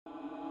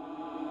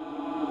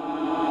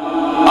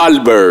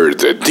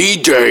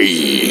AlbertDj.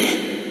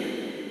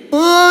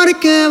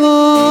 Porque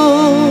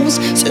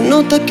vos se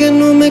nota que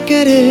no me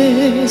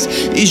querés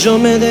y yo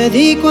me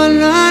dedico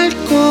al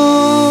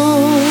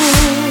alcohol.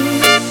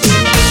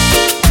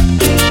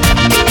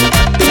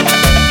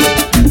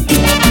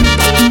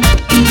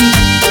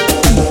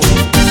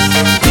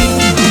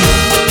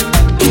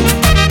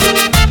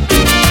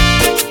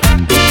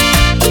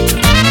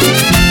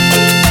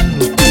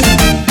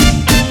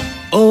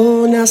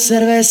 Una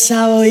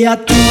cerveza voy a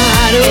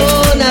tomar,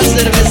 una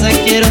cerveza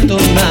quiero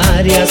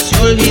tomar y así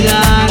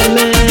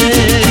olvidarme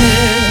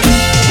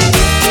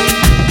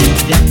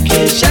de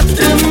aquella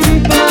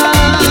trampa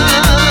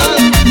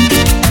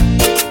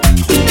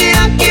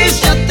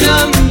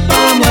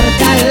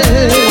mortal.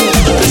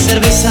 Otra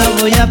cerveza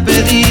voy a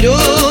pedir,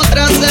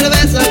 otra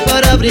cerveza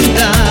para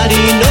brindar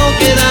y no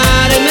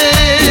quedarme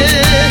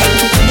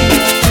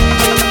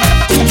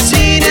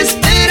sin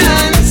esperanzas.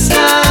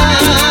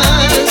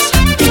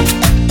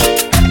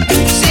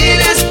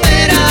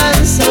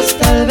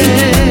 Tal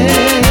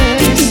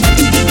vez,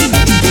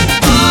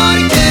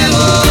 porque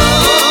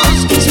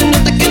vos se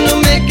nota que no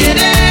me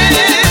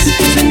querés,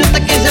 se nota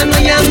que ya no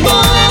hay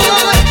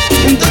amor,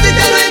 entonces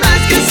ya no hay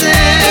más que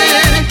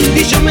hacer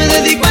y yo me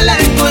dedico al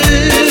alcohol.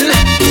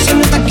 Se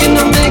nota que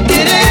no me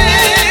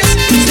querés,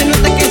 se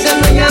nota que ya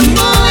no hay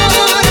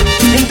amor,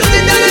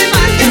 entonces ya no hay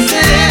más que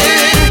hacer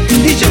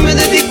y yo me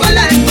dedico al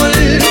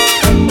alcohol.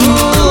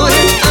 Amor,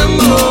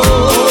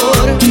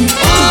 amor,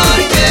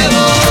 porque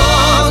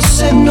vos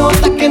se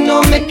nota que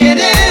no me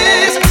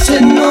querés,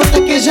 se nota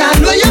que ya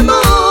no hay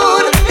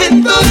amor,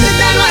 entonces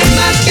ya no hay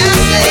más que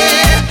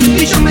hacer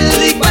y yo me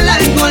dedico al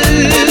alcohol.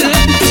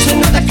 Se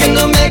nota que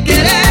no me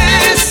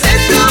querés, se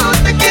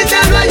nota que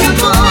ya no hay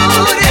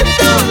amor,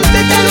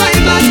 entonces ya no hay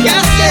más que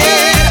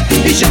hacer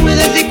y yo me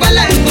dedico al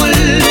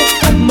alcohol.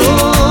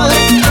 Amor,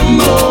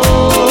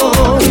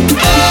 amor,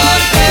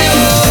 porque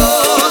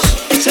vos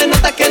se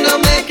nota que no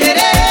me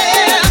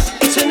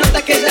querés, se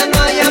nota que ya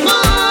no hay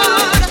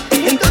amor,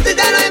 entonces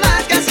ya no hay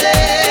más que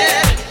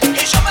hacer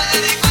y yo me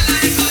dedico al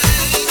alcohol.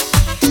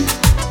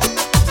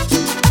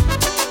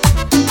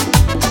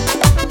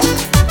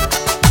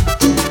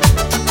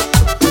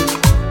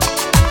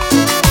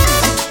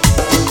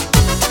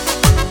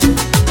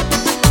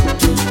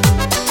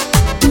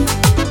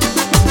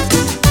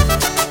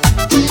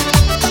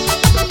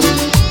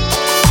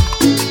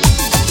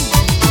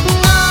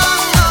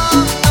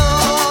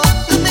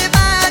 No te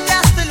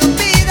vayas, te lo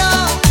pido,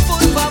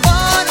 por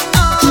favor,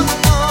 no.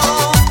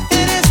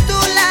 Eres tú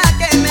la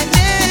que me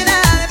llena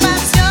de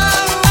pasión,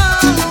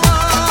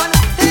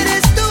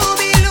 eres tú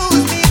mi luz,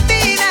 mi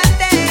vida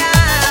entera.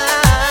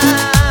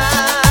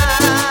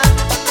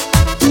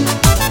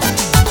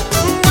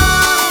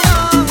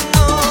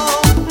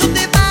 No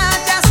te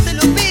vayas, te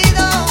lo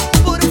pido,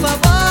 por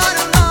favor,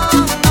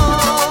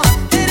 no.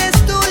 Eres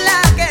tú la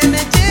que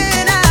me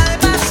llena de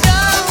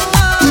pasión,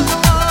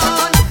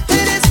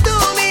 eres tú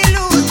mi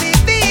luz, mi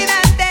vida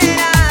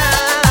entera.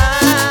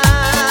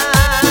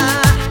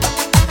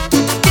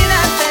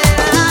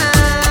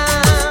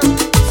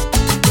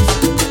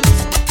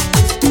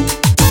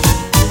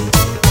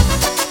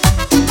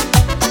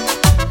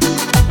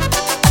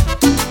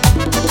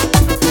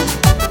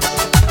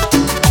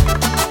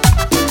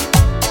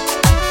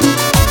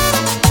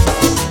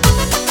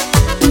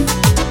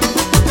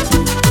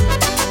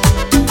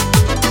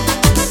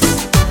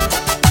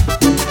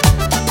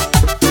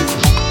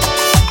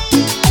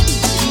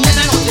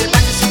 Nena, no te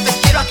vayas, yo te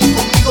quiero aquí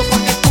conmigo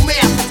porque tú me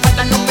haces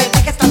falta, no me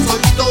dejes tan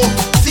solito.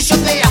 Si yo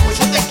te amo,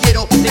 yo te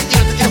quiero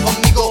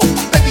conmigo.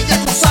 Baby, ya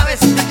tú sabes,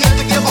 te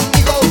quiero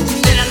conmigo.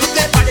 Nena, no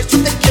te vayas, yo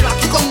te quiero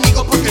aquí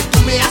conmigo porque tú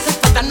me haces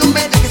falta, no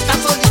me dejes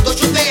tan solito.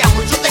 Yo te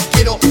amo, yo te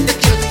quiero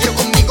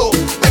conmigo.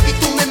 Baby,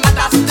 tú me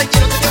matas, te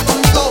quiero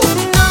conmigo.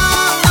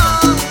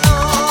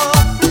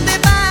 No te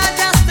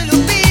vayas, te lo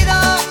pido,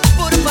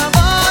 por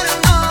favor,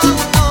 no.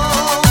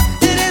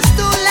 Eres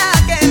tú la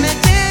que me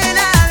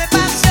llena de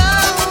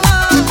pasión,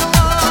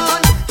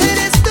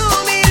 eres tú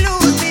mi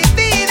luz, mi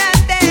vida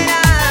entera.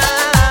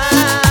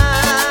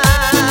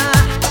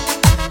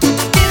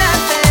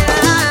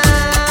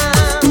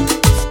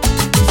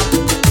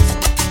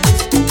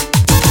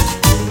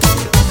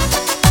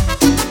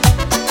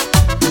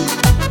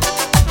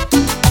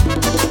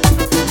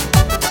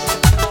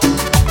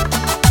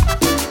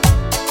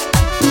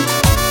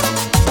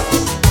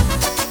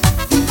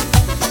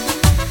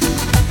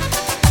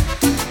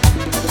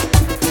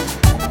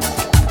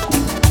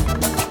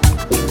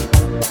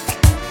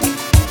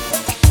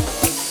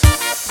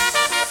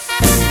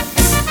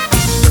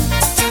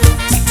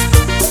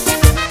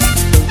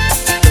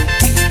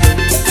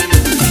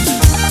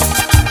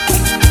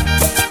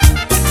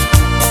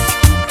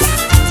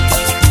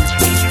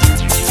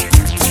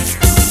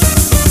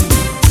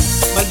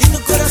 Maldito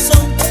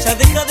corazón, ya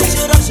deja de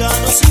llorar, ya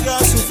no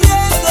sigas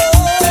sufriendo.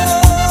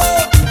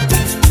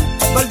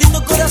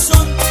 Maldito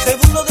corazón, se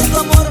burló de tu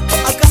amor,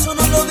 ¿acaso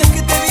no lo ves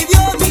que te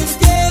vivió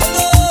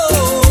mintiendo?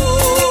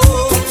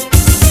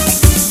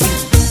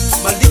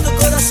 Maldito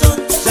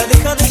corazón, ya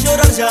deja de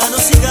llorar, ya no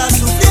sigas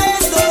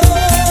sufriendo.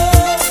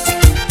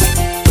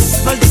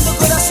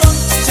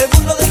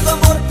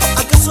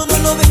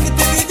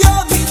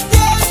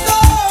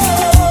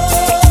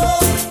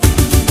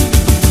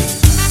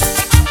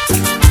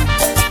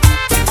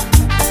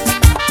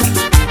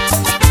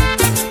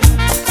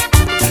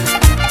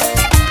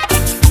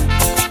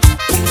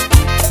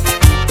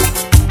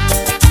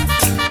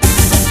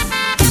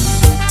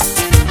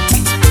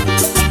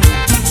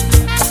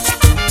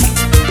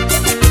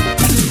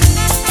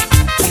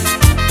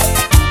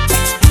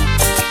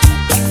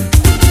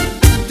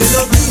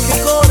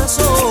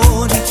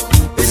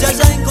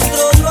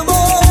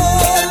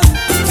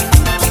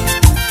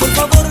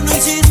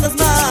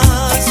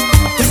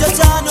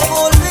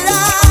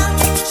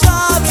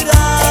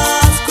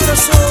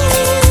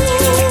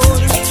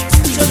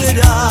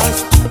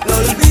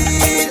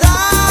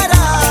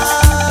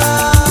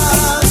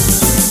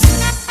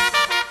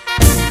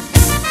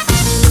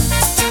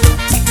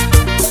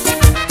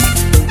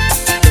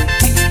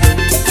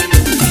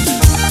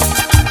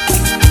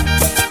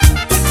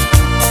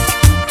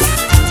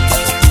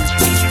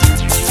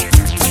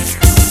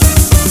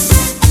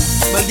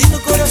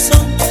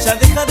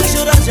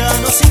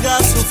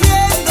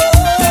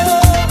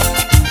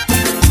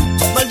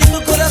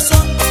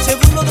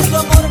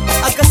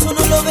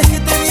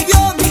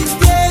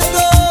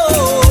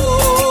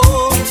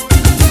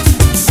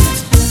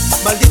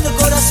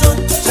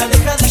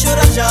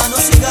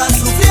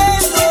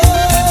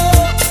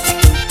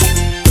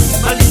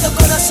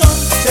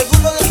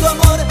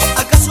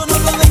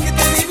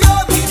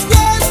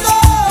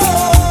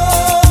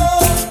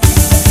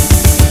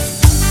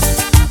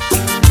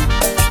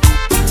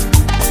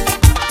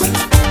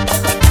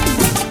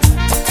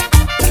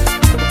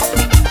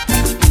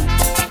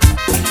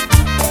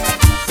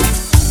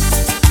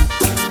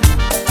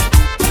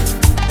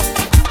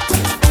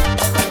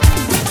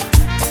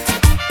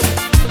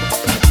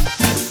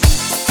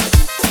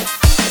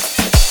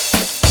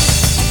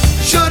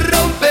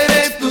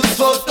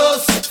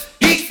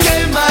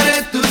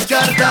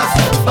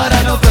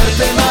 para no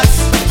verte más,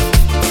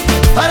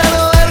 para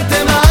no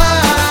verte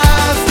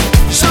más.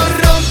 Yo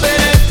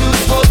romperé tus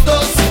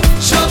fotos,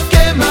 yo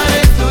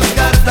quemaré tus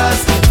cartas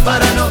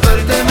para no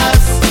verte más,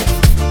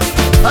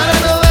 para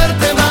no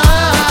verte más.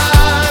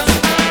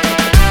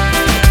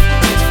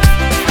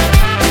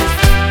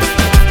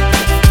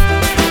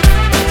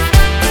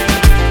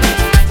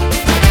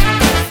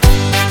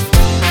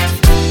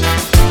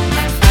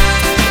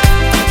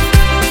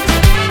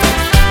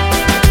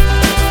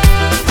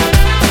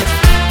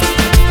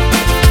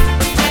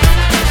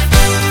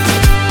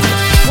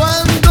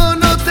 Cuando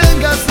no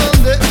tengas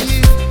dónde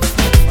ir,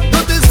 cuando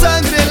te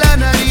sangre la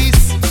nariz,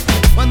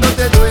 cuando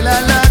te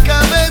duela la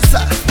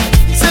cabeza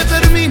y se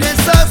termine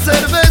esa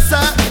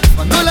cerveza,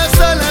 cuando las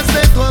alas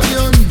de tu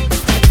avión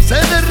se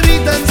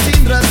derritan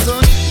sin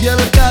razón y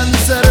el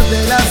cáncer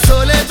de la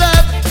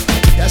soledad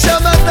te haya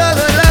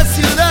matado en la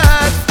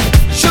ciudad.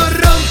 Yo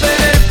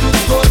romperé tus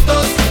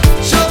fotos,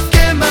 yo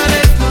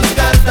quemaré tus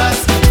cartas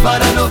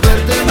para no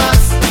verte más,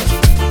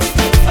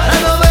 para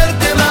no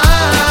verte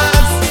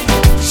más.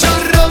 Yo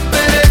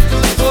romperé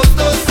tus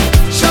fotos,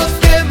 yo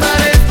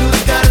quemaré tus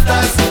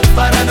cartas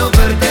para no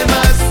verte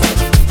más,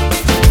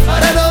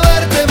 para no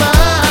verte más.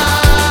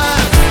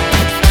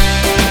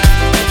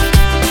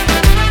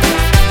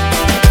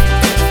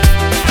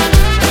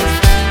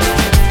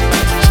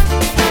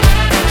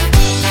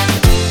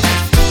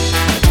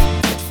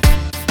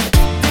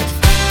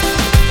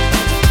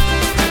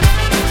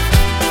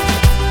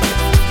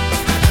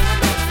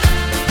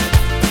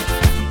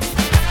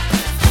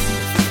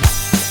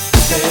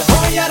 Te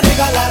voy a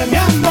regalar mi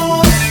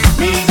amor,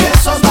 mis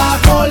besos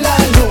bajo la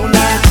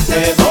luna.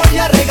 Te voy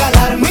a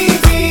regalar mi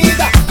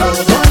vida,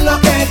 todo lo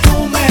que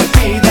tú me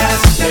pidas.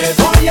 Te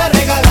voy a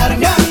regalar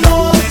mi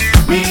amor,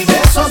 mis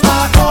besos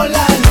bajo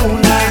la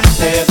luna.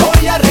 Te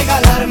voy a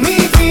regalar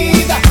mi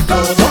vida,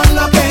 todo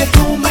lo que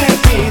tú me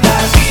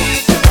pidas.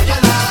 Y te voy a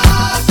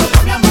dar todo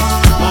mi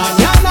amor.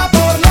 Mañana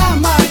por la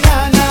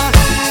mañana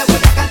te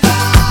voy a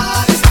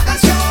cantar esta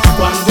canción.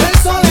 Cuando el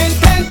sol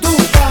entre en tu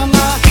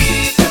cama,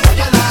 y te voy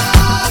a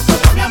dar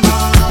todo mi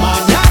amor.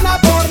 Mañana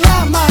por la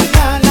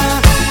mañana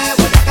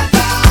te voy a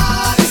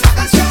cantar esta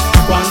canción.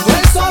 Cuando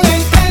el sol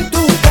entre en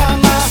tu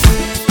cama.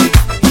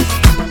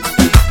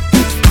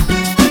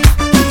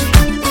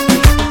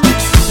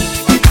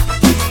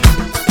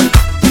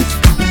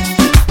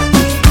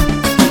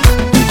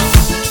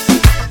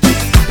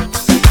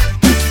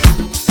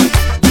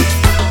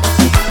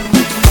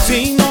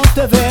 Si no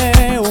te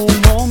veo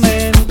un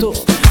momento,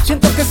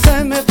 siento que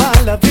se me va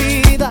la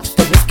vida.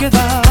 Te ves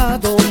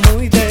quedado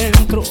muy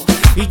dentro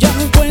y ya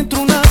no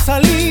encuentro una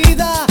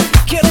salida.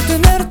 Quiero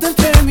tenerte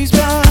entre mis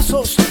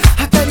brazos,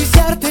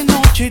 acariciarte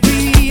noche y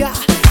día.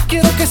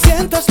 Quiero que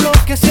sientas lo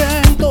que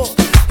siento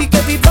y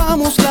que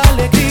vivamos la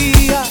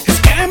alegría. Es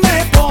que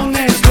me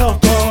pones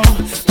loco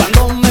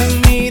cuando me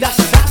miras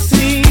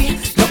así,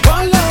 loco,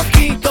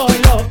 loquito y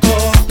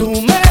loco, tú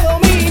me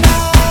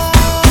dominas.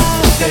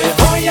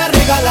 Te voy a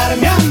regalar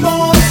mi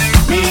amor,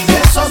 mis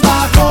besos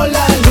bajo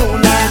la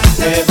luna.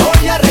 Te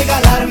voy a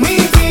regalar mi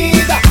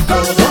vida,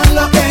 todo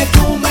lo que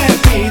tú me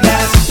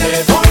pidas.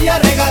 Te voy a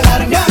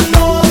regalar mi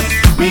amor,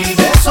 mis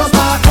besos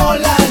bajo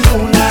la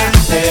luna.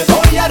 Te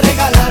voy a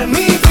regalar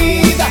mi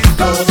vida,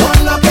 todo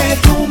lo que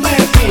tú me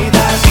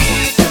pidas.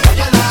 Y te voy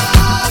a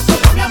dar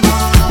todo mi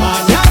amor.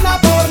 Mañana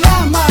por la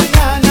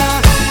mañana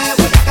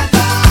te voy a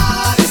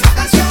cantar esta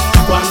canción.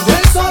 Cuando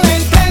el sol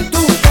entre en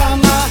tu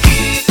cama,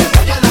 y te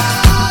voy a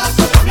dar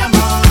todo mi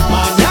amor.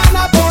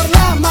 Mañana por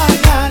la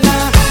mañana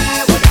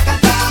te voy a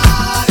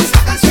cantar esta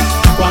canción.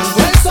 Cuando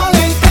el sol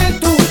entre en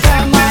tu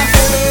cama.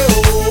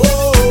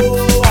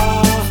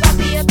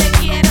 Papi, yo te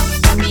quiero,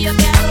 papi, yo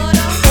te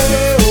adoro.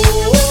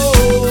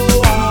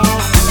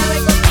 Me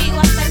voy contigo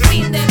hasta el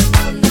fin del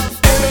mundo.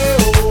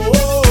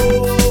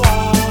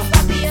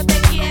 Papi, yo te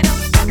quiero,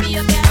 papi,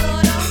 yo te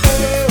adoro.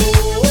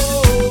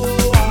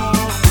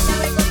 Me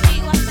voy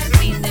contigo hasta el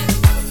fin del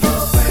mundo.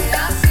 Todo fue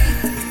así,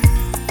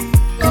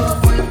 todo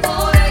fue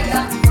por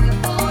ella,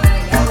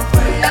 todo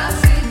fue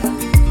así,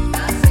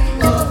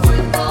 todo fue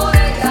por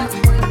ella,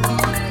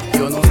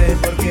 Yo no sé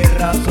por qué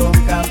razón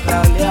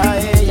cantarle a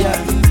ella,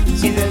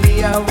 si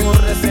debía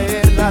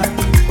aborrecerla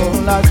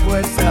con las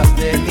fuerzas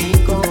de mi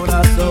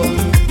corazón.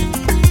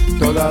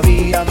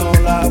 Todavía no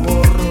la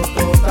borro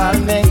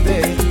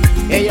totalmente,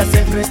 ella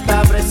siempre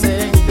está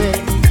presente,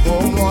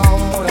 como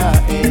ahora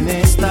en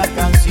esta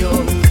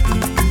canción.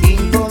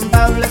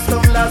 Incontables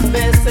son las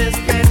veces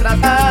que he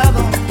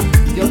tratado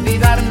de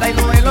olvidarla y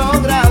no he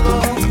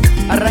logrado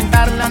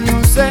arrancarla ni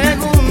un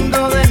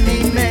segundo de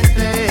mi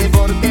mente,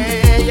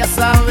 porque ella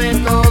sabe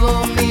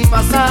todo mi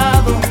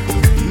pasado,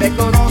 me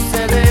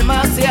conoce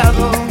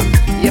demasiado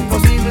y es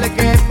posible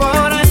que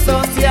por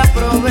eso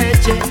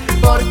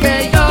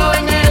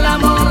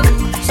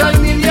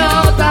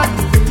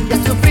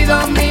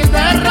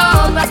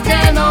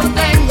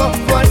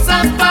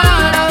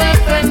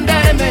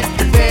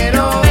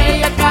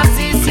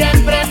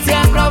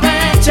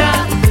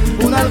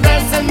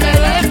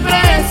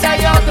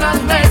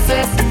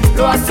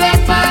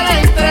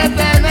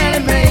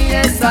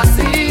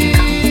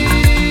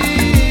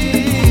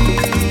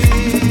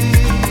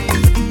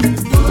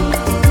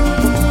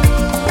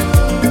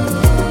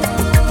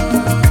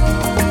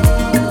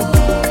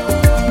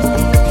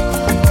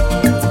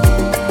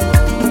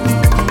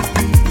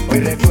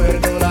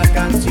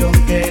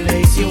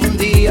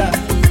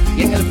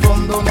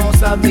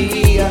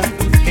sabía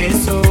que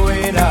eso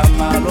era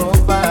malo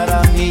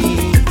para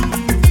mí.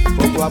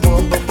 Poco a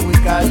poco fui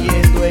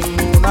cayendo en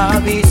un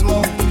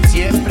abismo,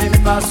 siempre me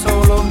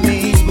pasó lo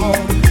mismo,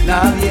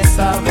 nadie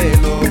sabe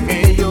lo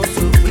que yo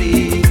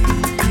sufrí.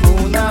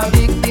 Una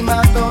víctima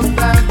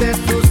total de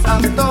tus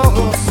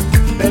antojos,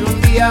 pero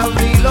un día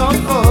abrí los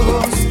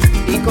ojos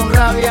y con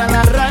rabia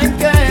la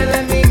arranqué de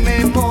mi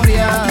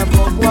memoria.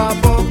 Poco a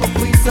poco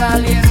fui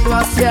saliendo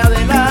hacia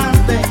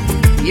adelante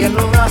y en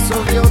los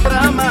brazos de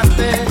otra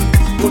amante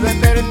pude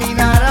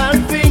terminar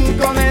al fin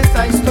con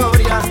esta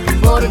historia.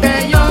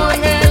 Porque yo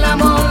en el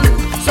amor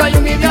soy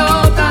un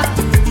idiota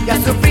que ha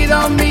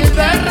sufrido 1000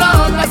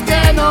 derrotas,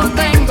 que no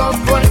tengo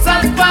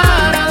fuerzas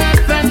para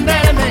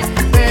defenderme,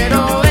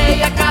 pero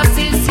ella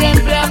casi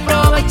siempre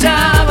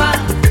aprovechaba.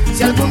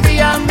 Si algún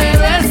día me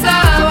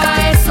besaba,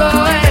 eso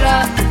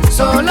era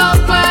solo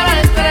para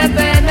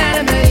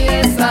entretenerme, y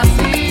es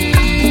así.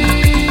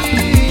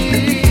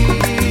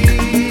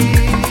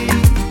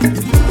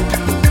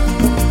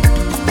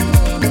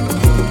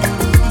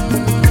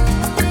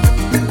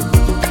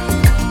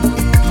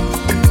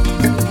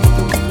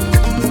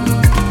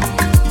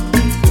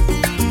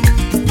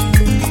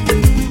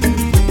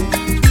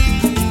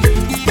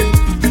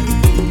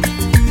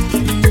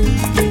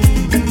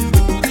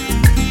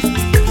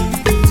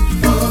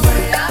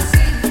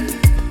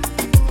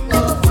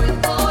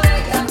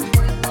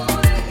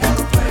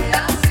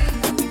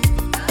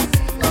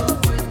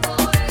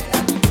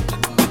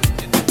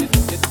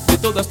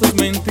 Todas tus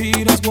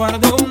mentiras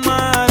guardo un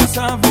mal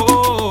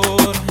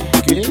sabor.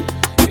 ¿Qué?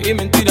 Y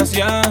mentiras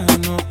ya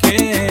no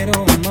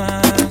quiero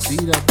más.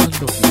 Mira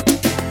cuánto.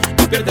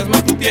 Pierdes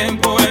más tu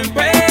tiempo en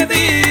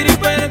pedir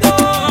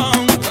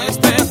perdón, pues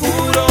te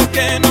juro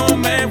que no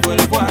me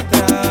vuelvo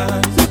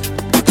atrás.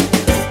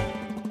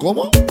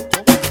 ¿Cómo?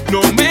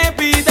 No me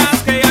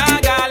pidas que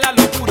haga la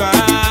locura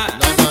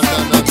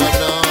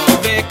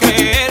No. de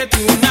creerte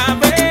una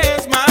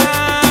vez más.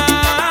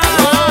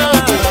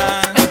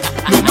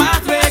 No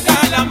más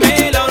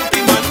regálame la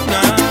última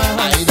luna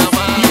Ahí nada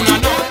más. y una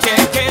noche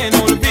que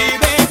no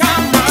olvide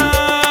jamás.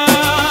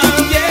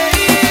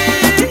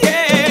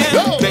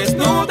 Yo.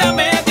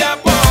 Desnúdame de a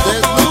poco,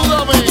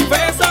 Desnúdame. y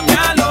bésame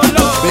a lo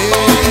loco.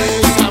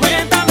 Bésame.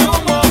 Aguéntame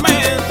un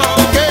momento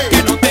 ¿Qué?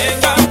 que no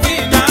tenga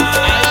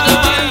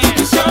final.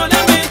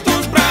 Ilusióname en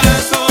tus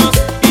brazos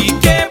y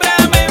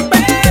quiebrame en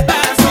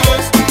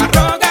pedazos.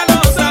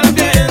 Arrógalos al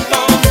viento,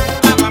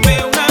 ámame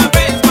una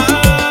vez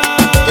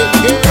más. El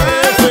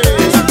jefe.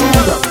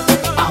 Desnuda,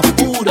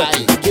 apura.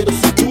 Quiero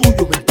ser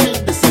tuyo, ¿me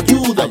entiendes?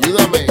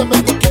 Ayúdame.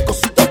 Dame cualquier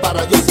cosita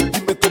para yo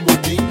sentirme como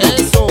un niño.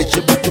 Eso.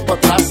 Échame tú para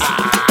atrás.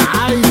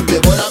 Ay.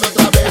 Devórame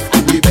otra vez.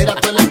 Libera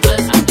todo el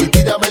estrés. Y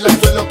tírame al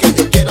suelo que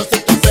yo quiero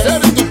ser tu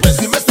pez.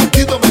 Si me he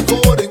sentido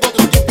mejor en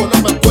otro tiempo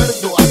no me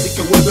acuerdo. Así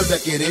que vuélveme a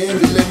querer.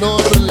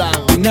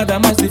 Lenorland. Y nada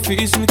más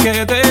difícil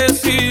que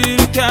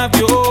decirte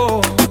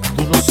adiós,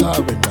 Tú no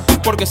sabes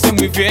nada. porque sé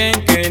muy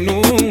bien que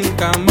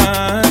nunca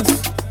más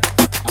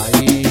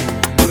Ahí.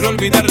 podré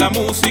olvidar la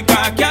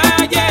música que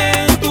hay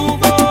en tu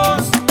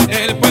voz,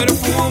 el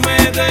perfume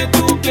de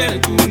tu piel,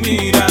 tu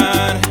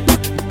mirar.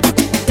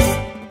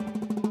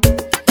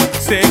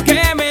 Sé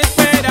que me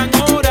esperan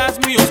horas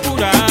muy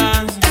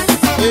oscuras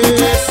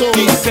Eso.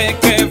 y sé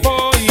que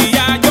voy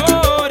a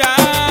llorar.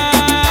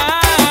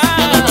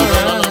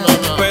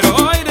 No. Pero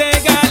hoy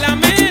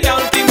regálame la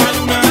última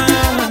luna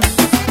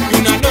y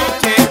una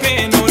noche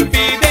que no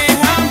olvide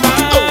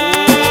jamás.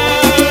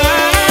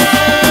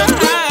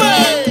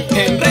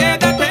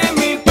 Enrédate en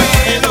mi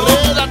pelo,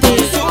 Enrédate.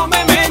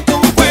 consúmeme en tu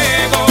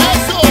fuego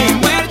y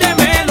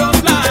muérdeme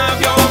los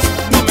labios.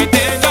 No me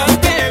tengas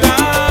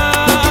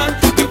piedad,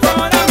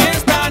 devórame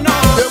esta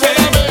noche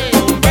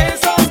con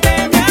besos que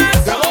me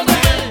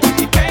asombren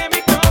y que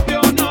mi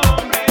propio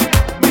nombre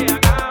me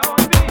haga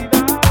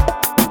olvidar.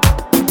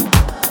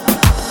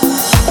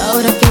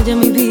 Ahora que ya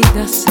mi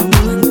vida se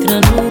encuentra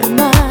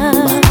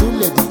normal,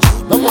 Madule DJ.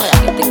 Vamos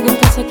allá. que tengo en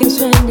casa quien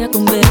sueña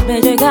con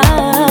verme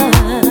llegar.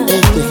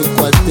 Este es el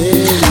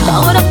cuartel.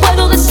 Ahora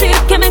puedo decir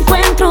que me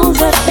encuentro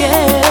de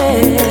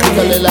pie.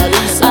 Dígale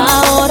Larisa.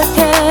 Ahora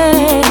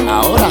que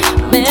Ahora.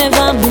 me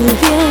va muy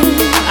bien.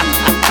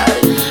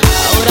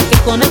 Ahora que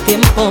con el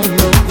tiempo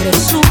logré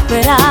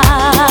superar.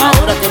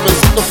 Ahora que me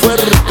siento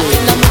fuerte.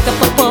 La música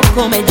por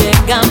poco me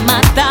llega a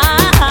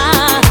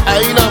matar.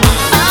 Ahí nada más.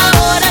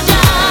 Ahora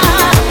ya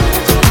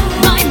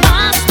no hay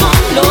más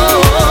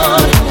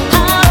dolor.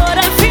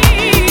 Ahora al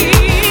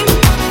fin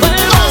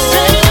vuelvo a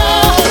ser yo,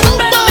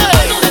 pero me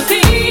acuerdo de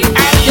ti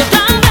y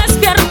otra vez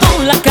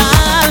pierdo la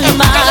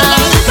calma.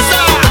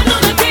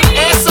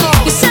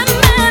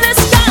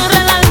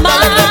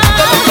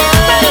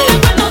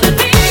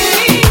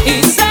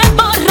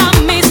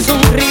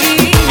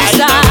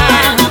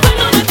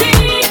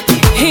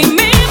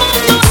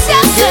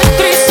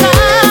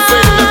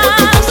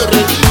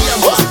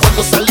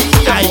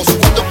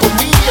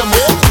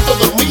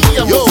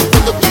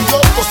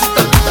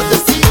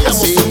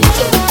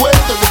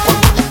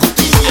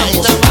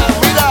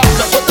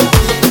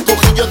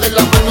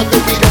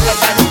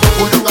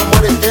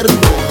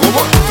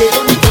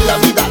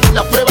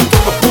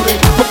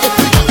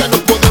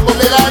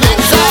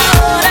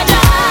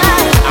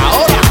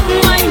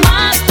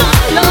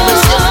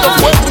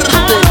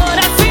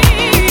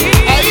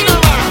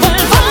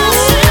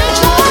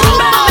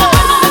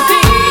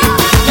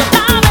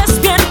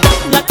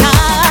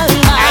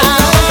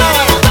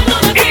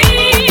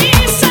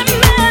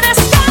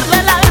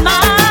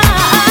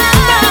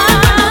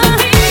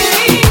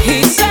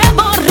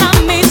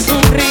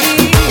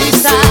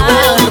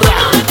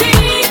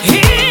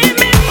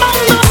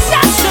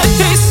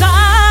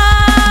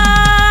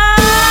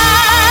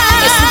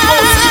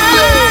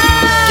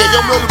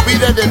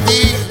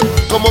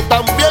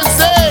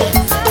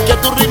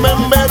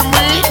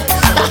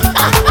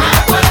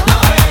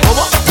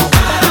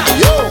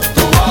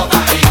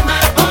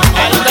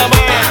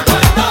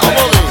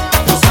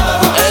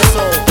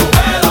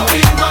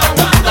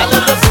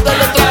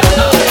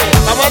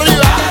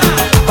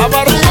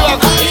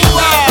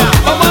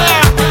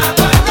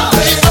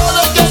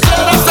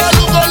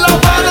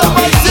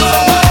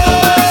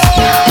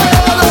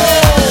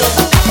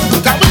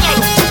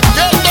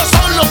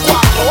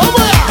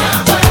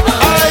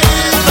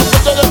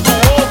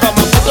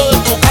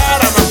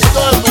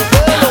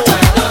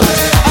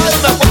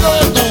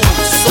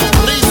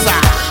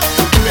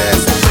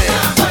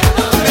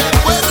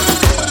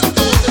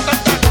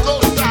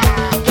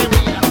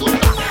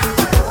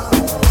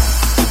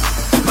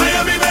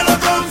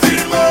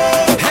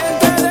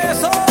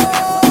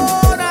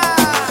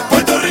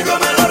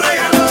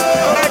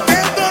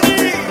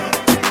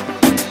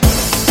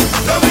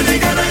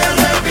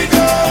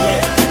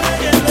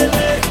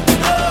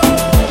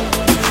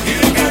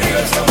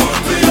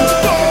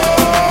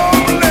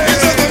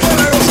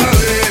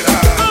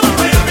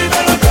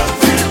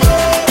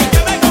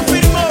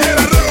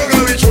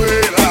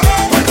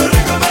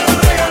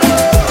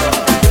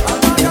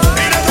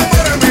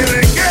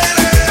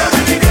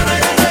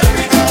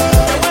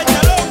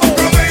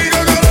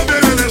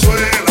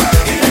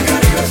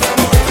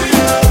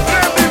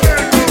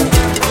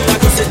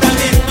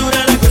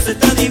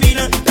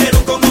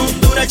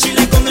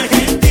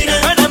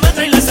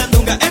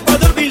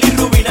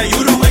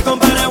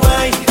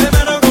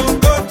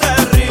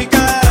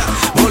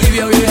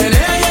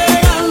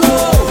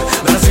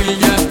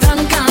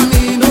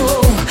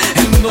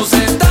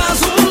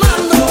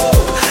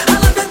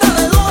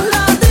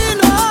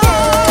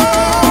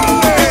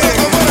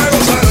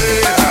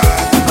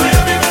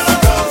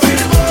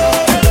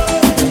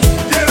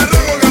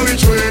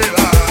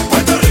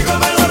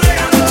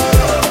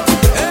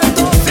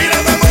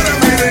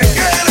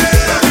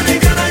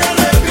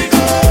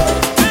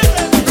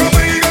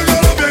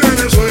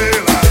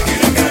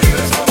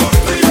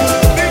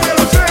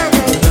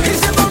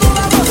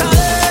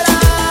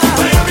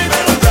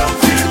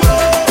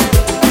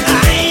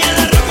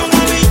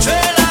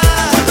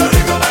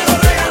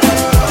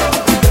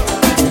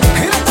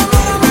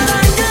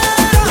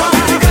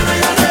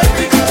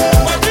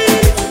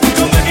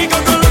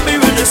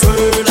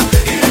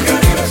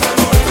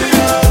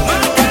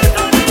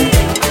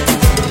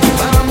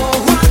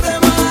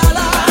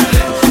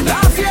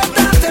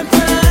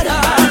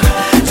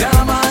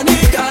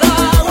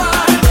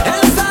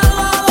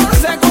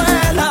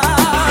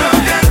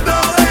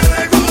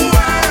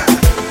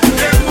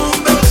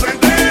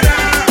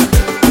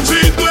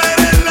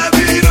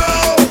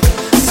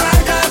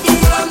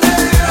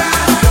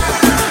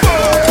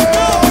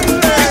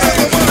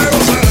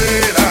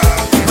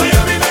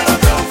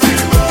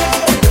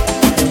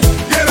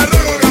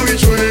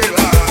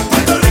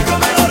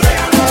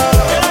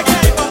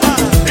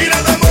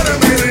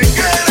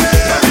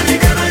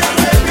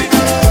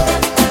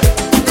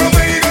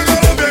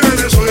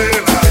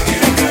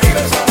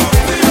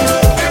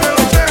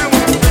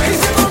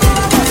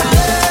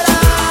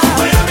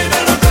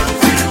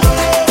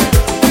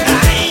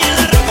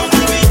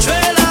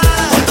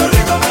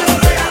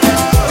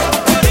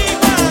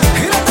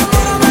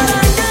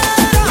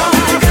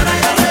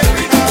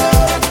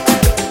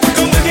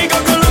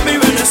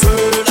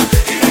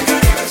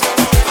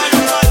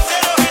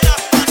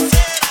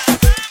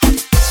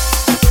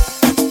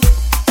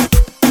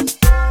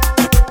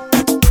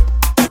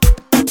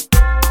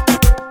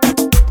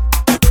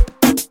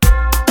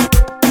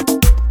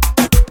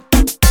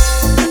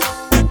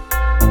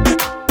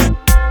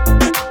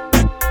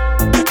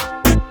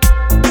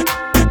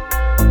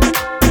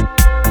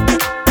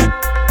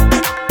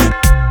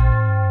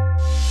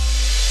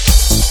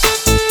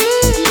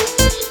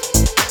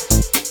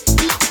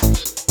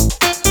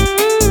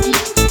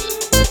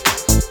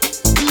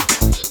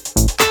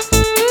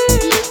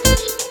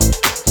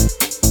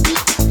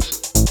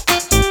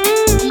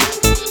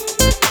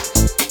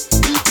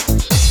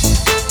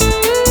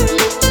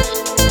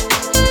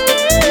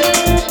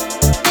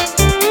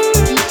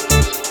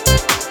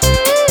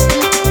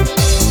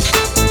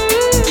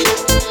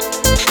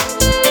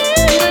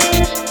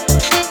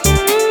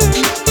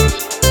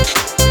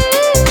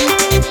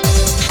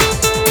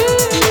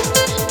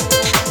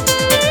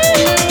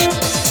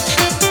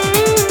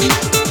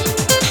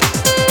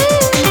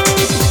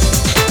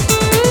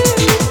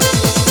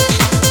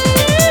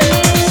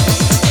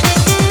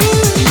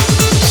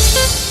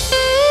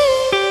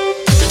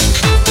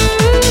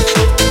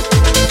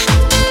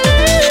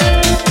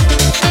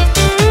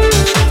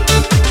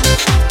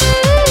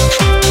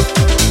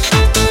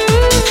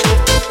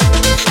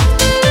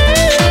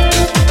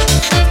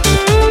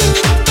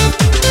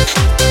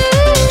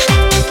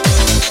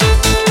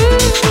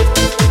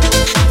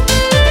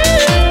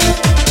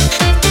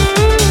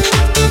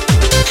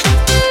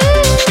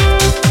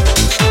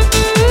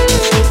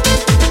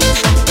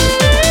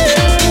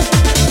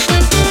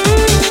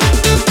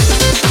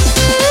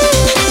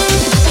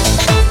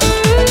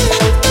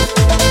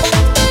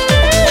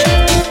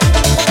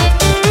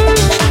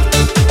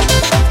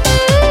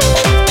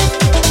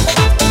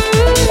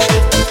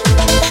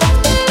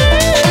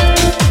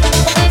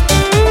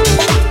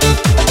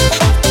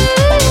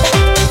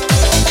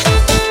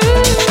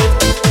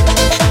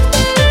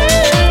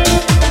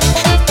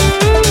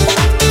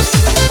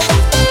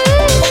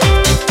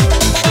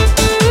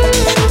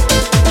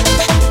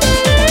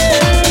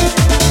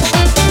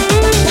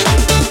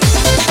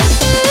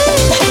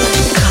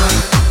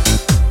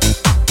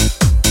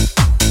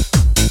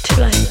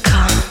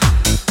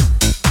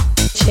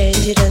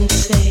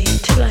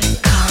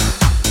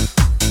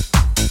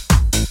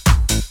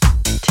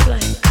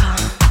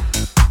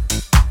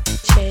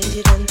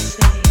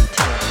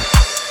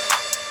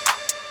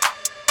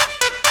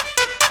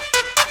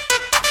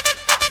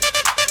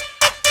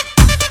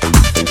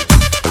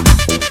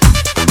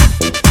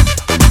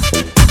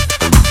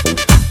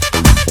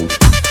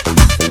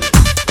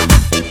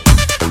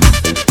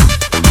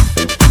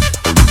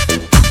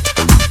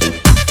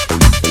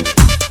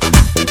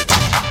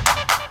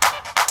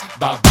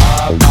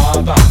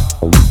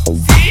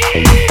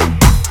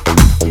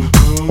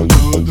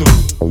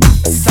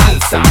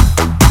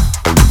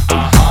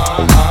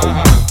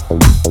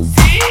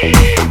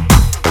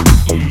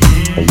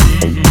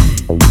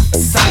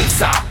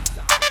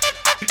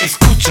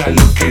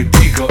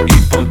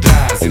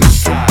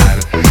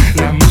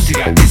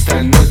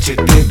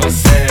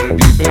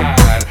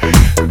 vibrar,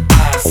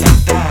 a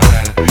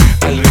saltar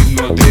al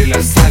ritmo de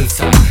la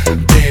salsa,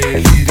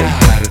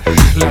 delirar.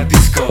 La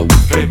disco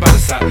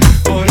rebalsa,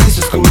 por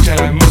eso escucha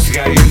la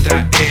música y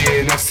entra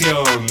en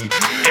acción.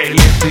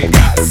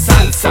 Eléctrica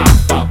salsa,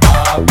 pa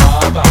pa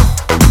pa pa.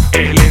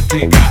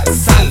 Eléctrica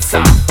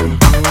salsa,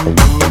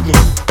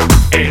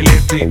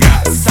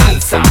 eléctrica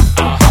salsa,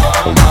 ajá,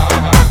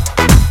 ajá.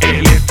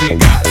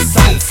 Eléctrica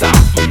salsa,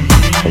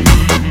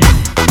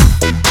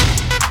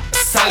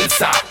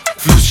 salsa.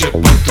 Fluye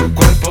por tu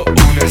cuerpo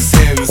una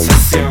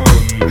sensación,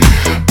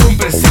 un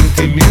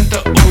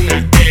presentimiento,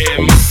 una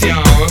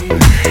emoción.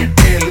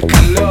 El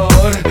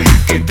calor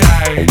que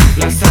trae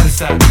la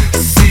salsa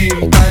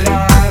sin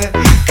parar,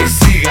 que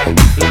siga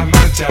la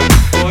marcha.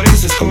 Por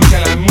eso escucha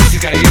la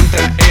música y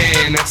entra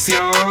en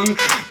acción.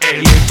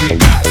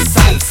 Eléctrica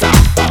salsa,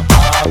 pa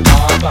pa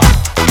pa pa.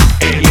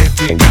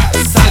 Eléctrica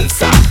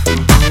salsa,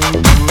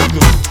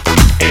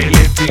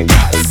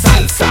 eléctrica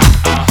salsa,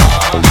 ajá,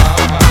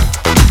 ajá.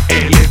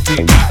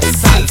 Eléctrica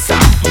salsa,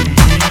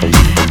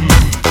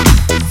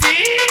 sí.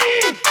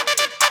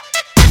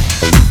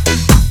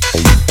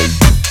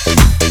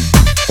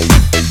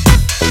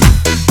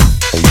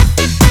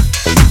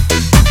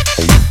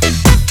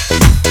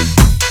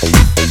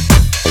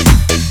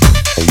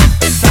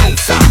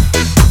 Salsa,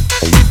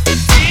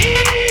 sí.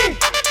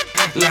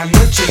 La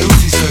noche,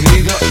 luz y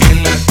sonido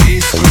en la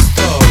disco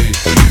estoy,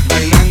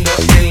 bailando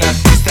en la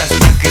pista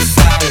hasta que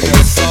salga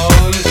el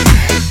sol.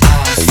 A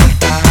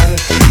saltar,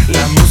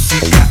 la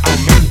música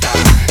aumenta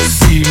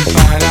sin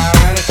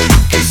parar,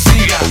 que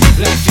siga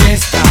la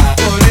fiesta.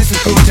 Por eso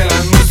escucha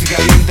la música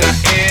y entra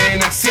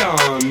en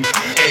acción.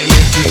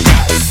 Eléctrica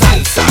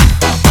salsa,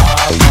 pa pa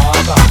pa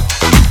pa.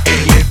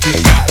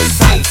 Eléctrica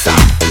salsa,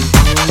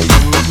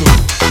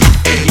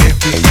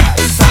 eléctrica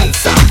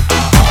salsa,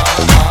 ajá,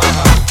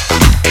 ajá.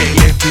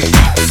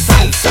 Eléctrica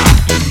salsa,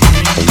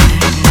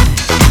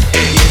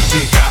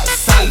 eléctrica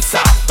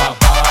salsa, pa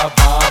pa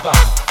pa pa.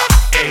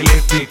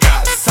 Eléctrica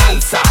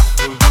salsa,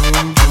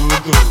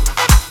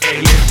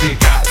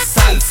 eléctrica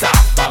salsa,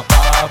 pa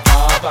pa pa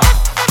pa.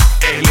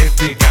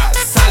 Eléctrica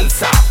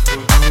salsa.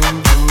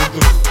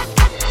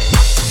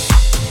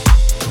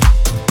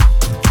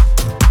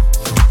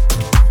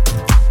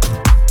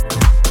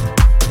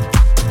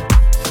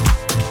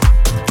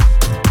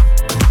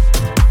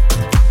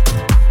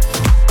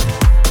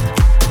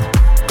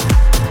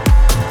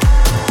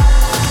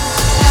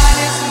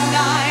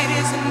 Tonight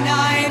is a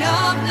night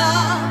of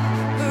love.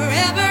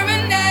 Forever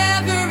and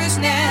ever is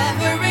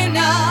never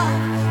enough.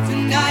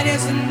 Tonight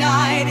is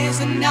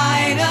a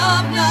night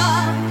of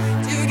love.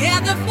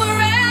 Together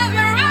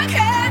forever, I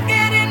can't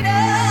get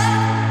enough.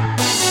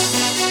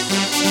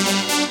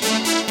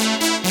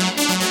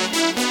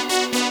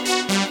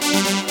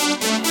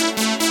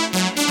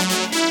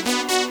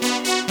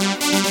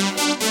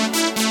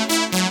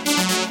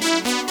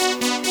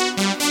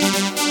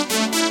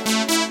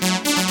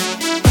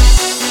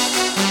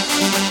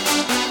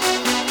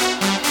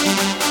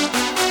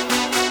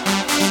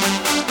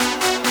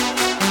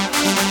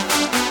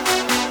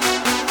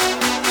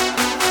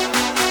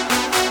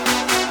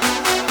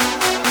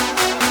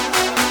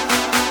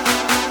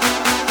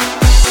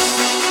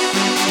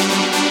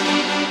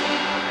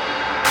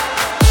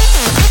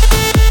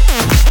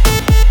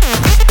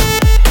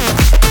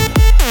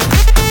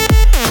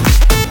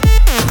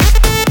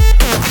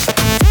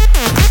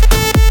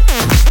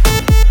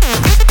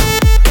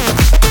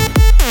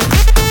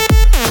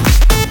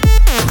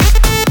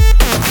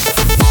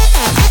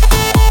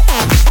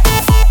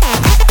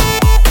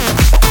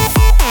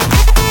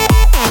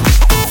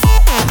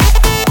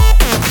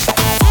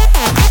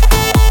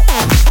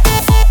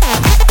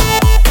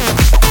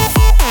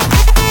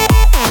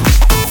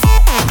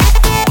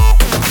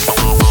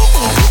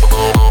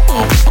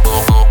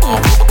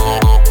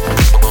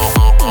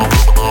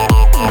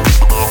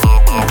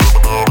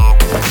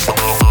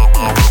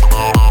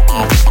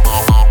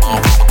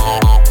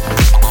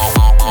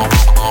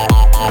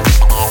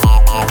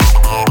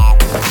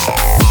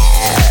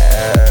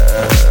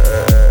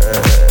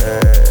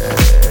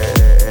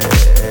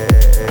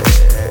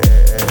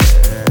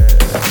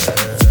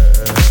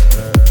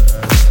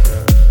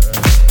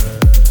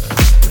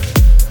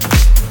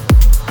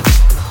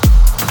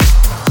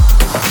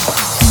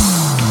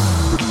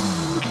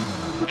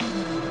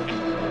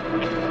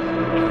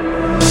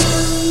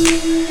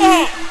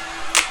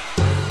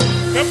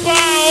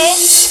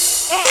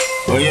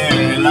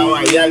 Oye, la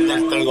Vallarta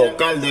hasta el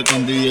Gocalde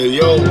con DJ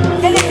Yo.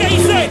 ¿Cómo que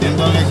dice?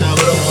 Metiéndole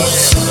cabrón, oye,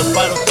 esto es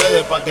para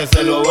ustedes, pa' que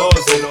se lo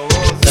gocen.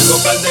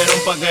 Tengo calderón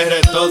pa' que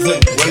retocen.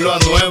 Vuelvo a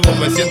nuevo,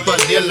 me siento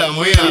al día en la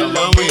mía,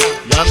 mami.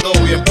 Ya ando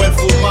bien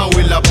perfumado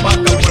y la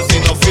paca por si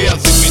no fían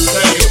sin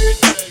misterio.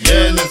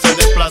 Llénense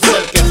de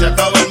placer, que se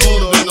acaba el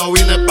mundo y no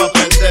vine pa'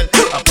 perder.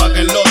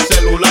 Apaguen los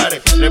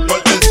celulares,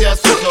 repórtense a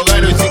sus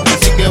hogares.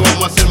 Y sí que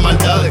vamos a hacer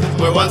maldades.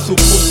 Muevan su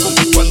pum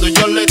pum cuando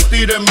yo les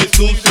tire mi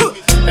zum zum.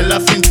 En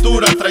la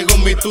cintura traigo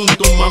mi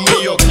tuntum,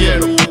 mami, yo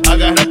quiero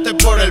agarrarte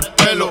por el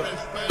pelo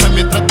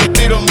mientras te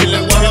tiro mi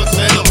lenguaje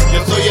obsceno.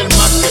 Yo soy el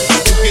más que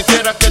tú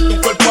quisieras que tu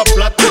cuerpo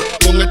aplaste.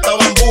 Con esta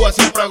bambúa agua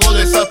siempre hago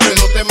desastre,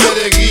 no te me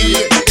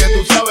desguille, que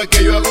tú sabes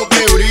que yo hago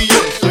que brille.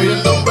 Soy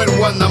el number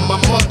one, nada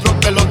más monstruo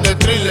que los de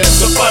Thriller.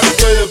 Esto es para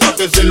ustedes, pa'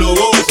 que se lo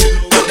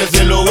gocen, pa' que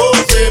se lo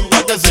gocen,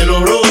 pa' que se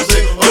lo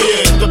rocen.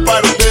 Oye, esto es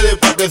para ustedes,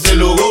 pa' que se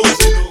lo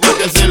gocen, pa'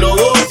 que se lo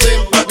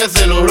gocen, pa' que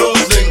se lo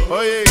rocen.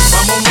 Oye,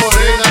 vamos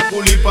morena,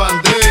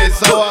 culipandea,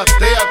 esa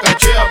batea,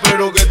 cachea,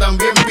 pero que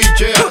también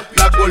pichea.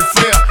 La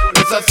golfea,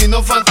 esa sí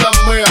no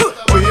fantasmea.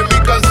 Oye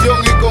mi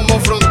canción y como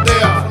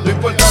frontea. No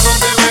importa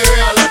donde me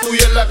vea, la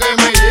tuya es la que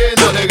me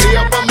llena.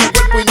 Alegría pa' mi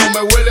cuerpo y no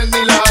me huelen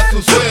ni las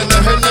azucenas.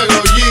 Es el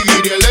negro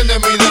Jigiri, el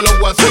enemigo de los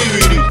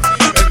guasibiri.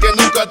 El que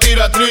nunca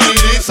tira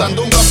triliri.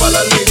 Sandunga pa'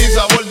 la liri,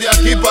 sabor de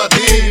aquí pa'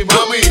 ti,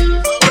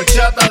 mami.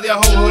 Horchata de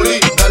ajonjolí,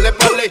 dale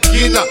pa' la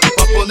esquina,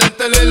 pa'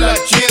 ponértela en la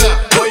china.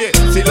 Oye,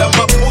 si las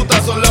más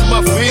putas son las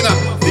más finas,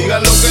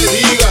 digan lo que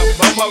digan,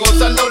 vamos a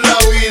gozarnos la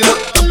vida.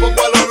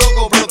 Tampoco a lo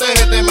loco,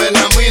 protégete, me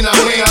la mina,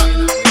 mija.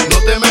 No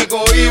te me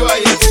cohibas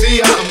y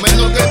exija, a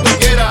menos que tú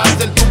quieras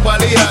hacer tu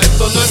palija.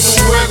 Esto no es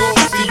un juego,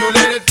 si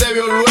Juliet te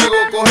vio luego,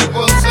 coge el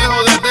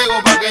consejo de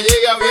Tego pa' que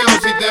llegue a viejo.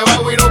 Si te va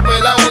a huir un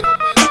pelado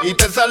y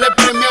te sale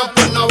premiado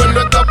por no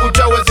haberlo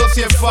escapuchado, eso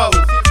sí es foul.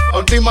 A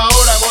última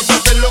hora,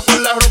 gózatelo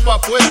con la ropa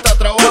puesta,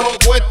 trabajo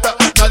cuesta,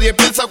 nadie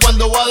piensa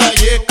cuando va a dar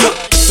yesca.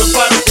 Esto es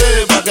para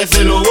ustedes, pa' que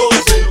se lo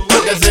gocen,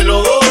 pa' que se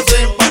lo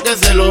gocen, pa' que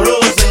se lo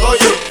rocen.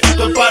 Oye,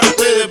 esto es para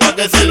ustedes, pa'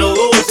 que se lo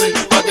gocen,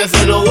 pa' que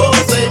se lo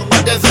gocen,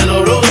 pa' que se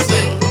lo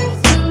rocen.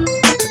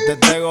 Este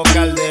Tego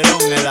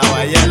Calderón, el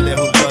Abayalde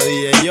junto a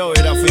DJ Joe,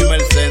 ir a firmar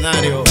el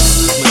escenario,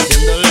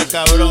 metiéndole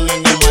cabrón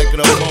en el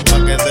micrófono,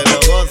 pa' que se lo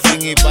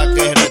gocen y pa'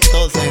 que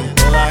retocen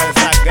todas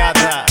esas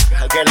gatas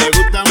que le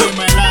gusta mi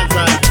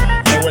melaza.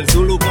 Llevo el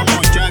Zulu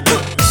como Chaco.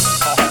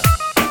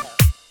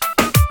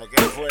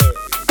 ¿Qué fue?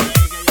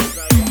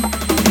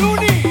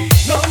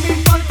 No me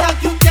importa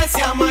que usted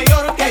sea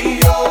mayor que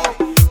yo.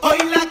 Hoy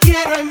la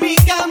quiero en mi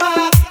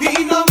cama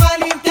y no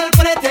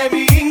malinterprete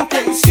mi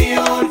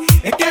intención.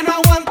 Es que no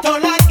aguanto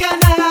la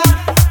ganas,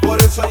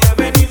 por eso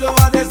he venido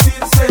a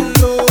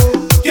decírselo.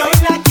 Que hoy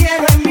la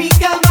quiero en mi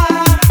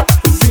cama.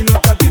 Si no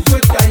está difícil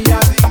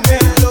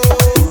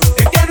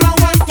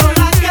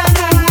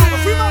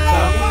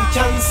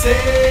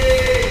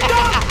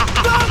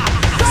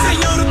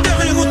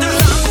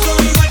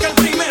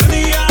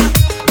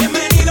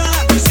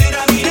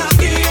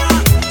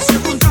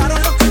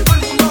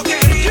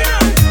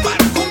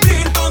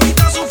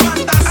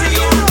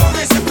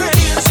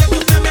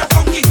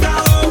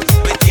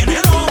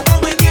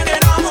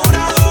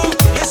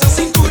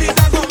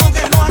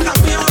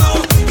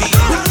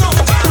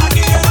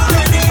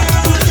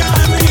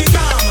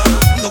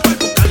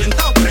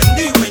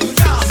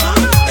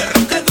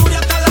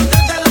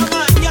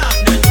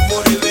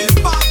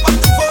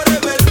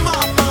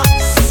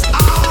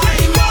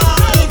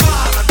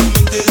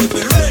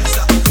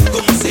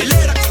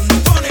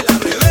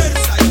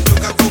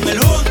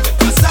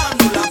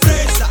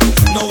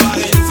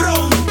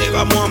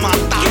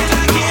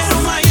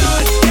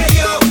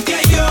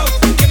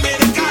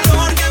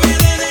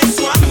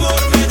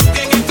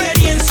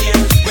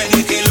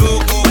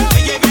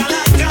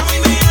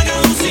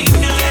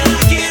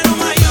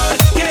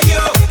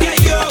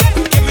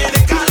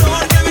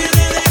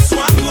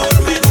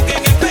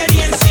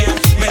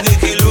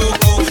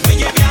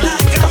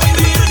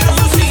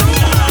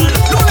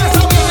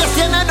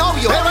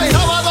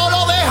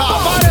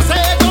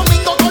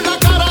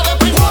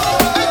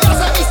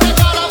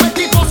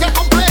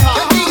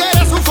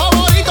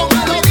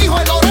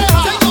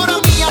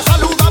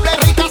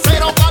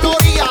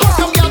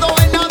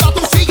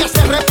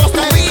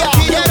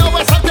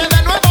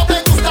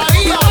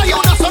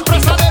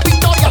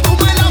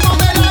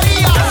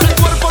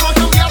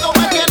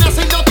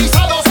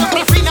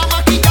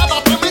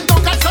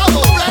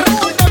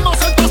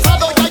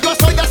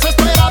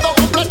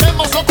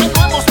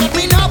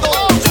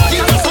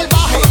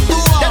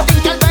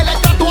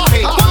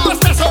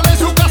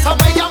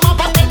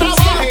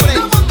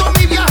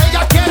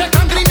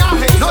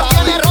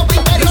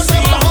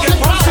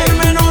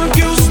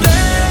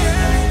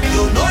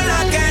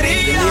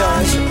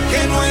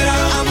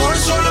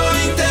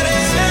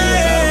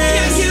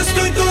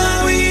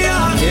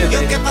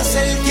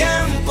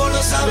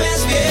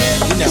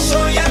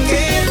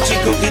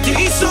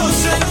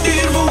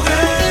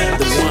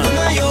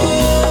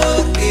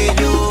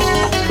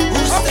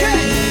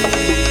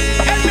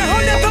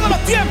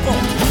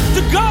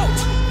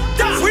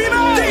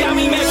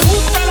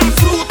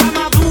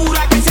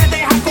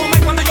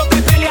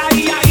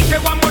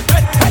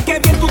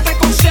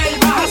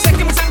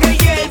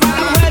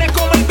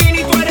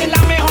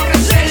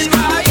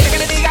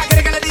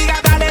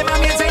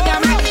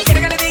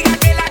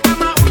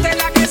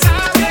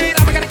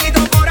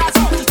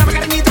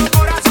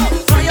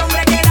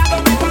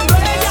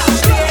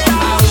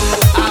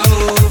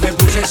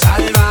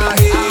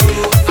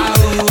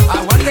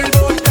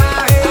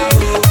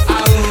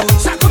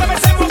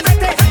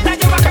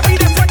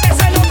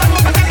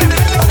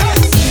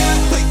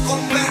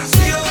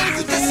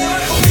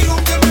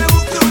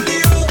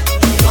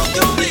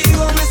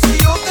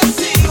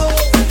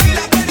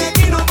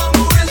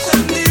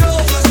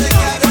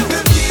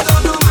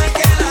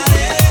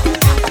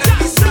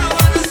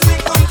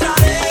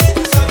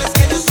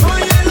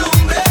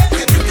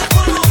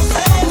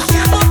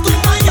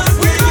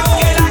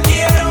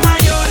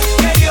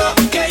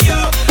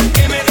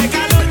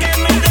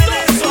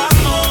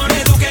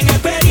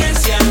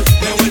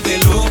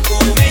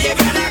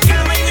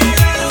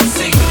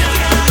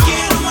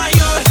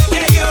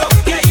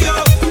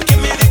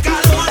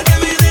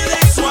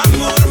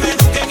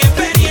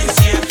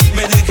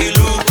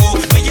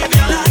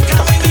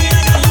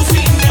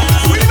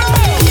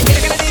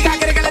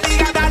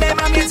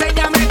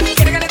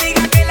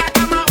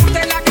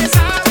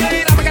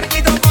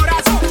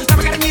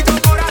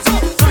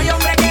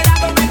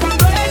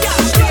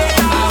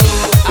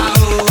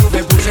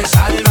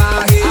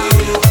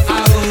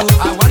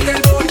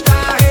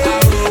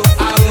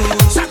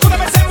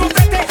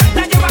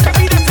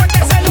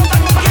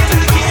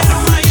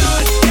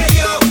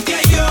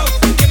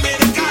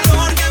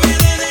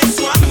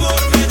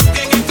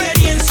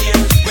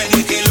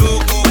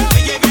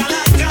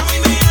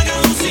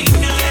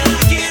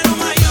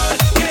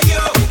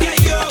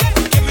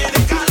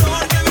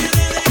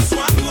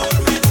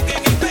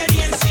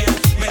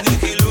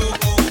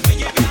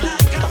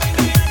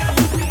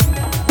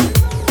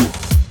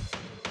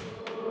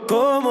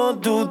 ¿Cómo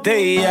tú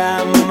te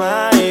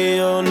llamas?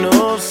 Yo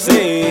no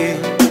sé.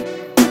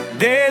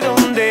 ¿De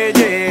dónde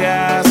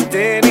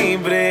llegaste? Ni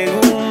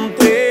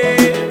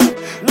pregunté.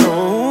 Lo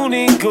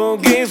único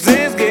que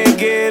sé es que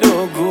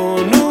quiero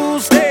con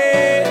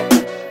usted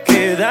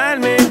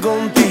quedarme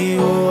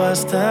contigo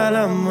hasta el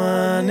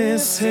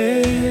amanecer.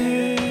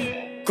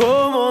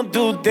 ¿Cómo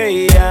tú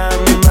te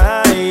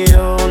llamas?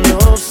 Yo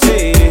no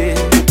sé.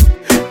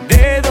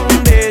 ¿De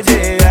dónde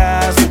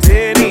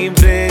llegaste? Ni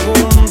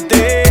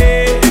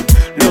pregunté.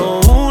 Lo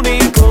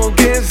único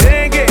que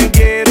sé que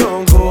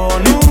quiero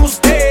con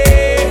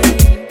usted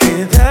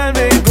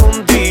quedarme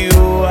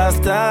contigo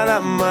hasta el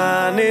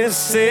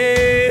amanecer.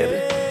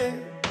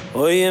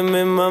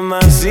 Óyeme,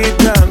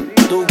 mamacita,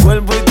 tu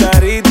cuerpo y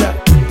carita,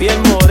 piel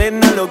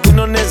morena, lo que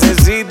uno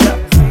necesita.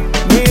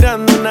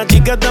 Mirando una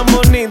chica tan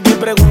bonita y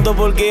pregunto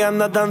por qué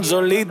anda tan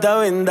solita.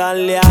 Ven,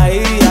 dale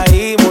ahí,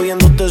 ahí,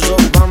 moviéndote eso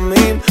pa'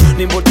 mí.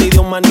 No importa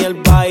idioma ni el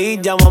país,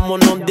 ya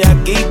vámonos de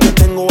aquí, que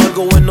tengo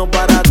algo bueno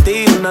para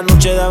ti. Una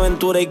noche de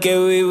aventura hay que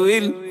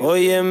vivir.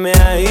 Óyeme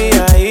ahí,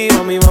 ahí,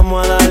 mami,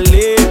 vamos a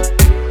darle.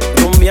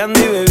 Rumbeando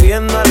y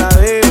bebiendo a la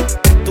vez.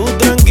 Tú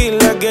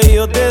tranquila que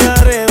yo te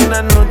daré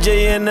una noche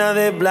llena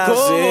de placer.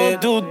 ¿Cómo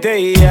tú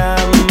te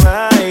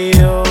llamas?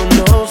 Yo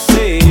no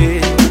sé.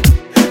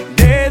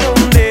 ¿De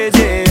dónde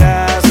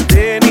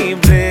llegaste? Ni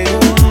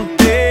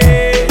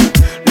pregunté.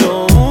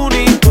 Lo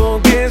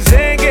único que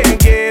sé que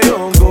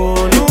quiero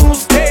con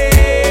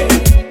usted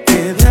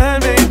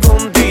quedarme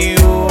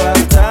contigo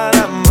hasta el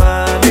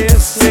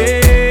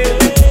amanecer.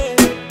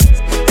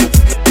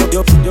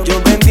 Yo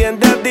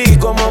pendiente a ti,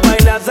 como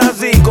bailas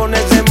así, con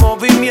ese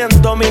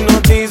movimiento me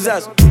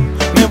hipnotizas.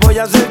 Me voy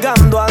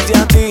acercando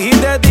hacia ti y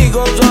te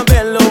digo suave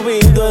al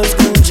oído: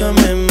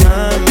 escúchame,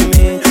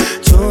 mami,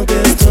 yo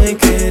te estoy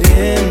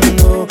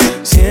queriendo,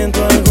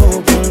 siento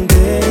algo por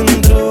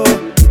dentro.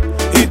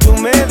 Y tú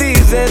me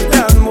dices,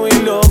 estás muy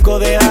loco,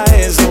 deja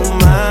eso,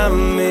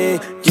 mami.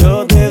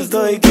 Yo te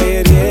estoy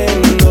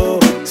queriendo,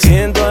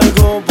 siento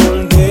algo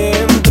por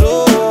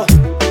dentro.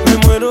 Me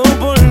muero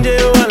por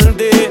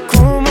llevarte.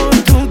 ¿Cómo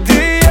tú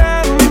te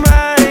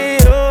llamas?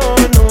 Yo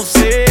no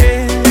sé.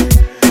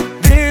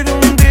 ¿De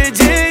dónde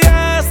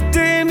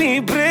llegaste?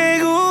 Ni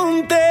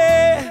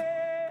pregunté.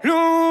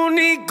 Lo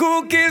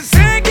único que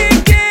sé que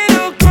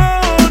quiero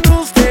con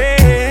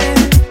usted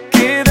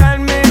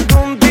quedarme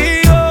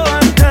contigo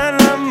hasta el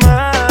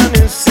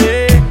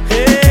amanecer.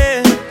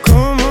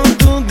 ¿Cómo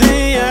tú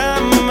te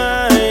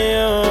llamas?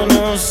 Yo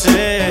no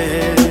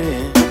sé.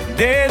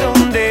 ¿De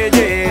dónde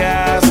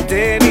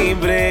llegaste? Ni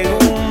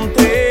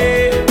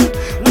pregunté.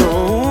 Lo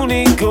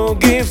único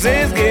que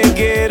sé es que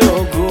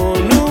quiero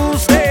con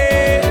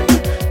usted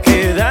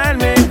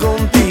quedarme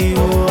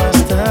contigo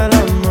hasta el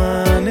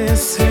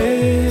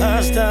amanecer.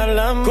 Hasta el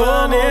amanecer.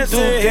 ¿Cómo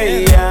tú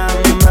te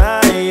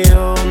llamas?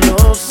 Yo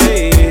no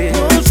sé.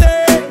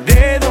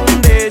 ¿De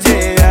dónde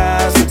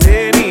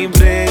llegaste? Ni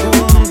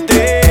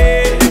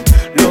pregunté.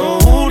 Lo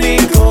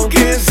único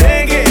que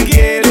sé que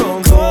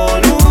quiero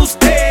con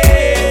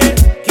usted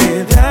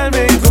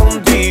quedarme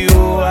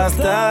contigo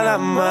hasta el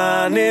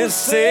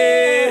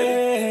amanecer.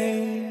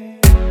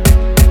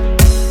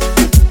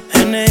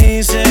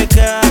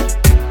 N.I.C.K.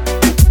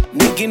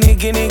 Nicky,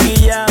 Nicky, Nicky,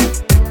 ya.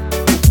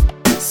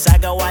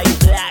 Saga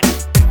White Black.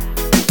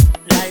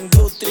 La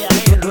industria.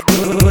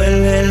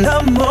 Duele el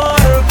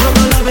amor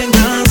cuando la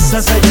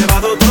venganza se ha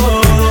llevado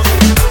todo.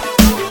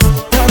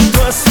 Tanto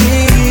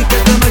así que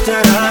te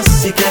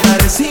marcharás y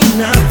quedaré sin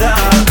nada.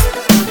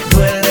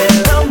 Duele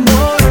el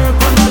amor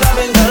cuando la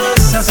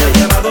venganza se ha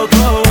llevado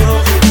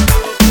todo.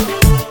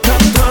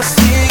 Tanto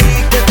así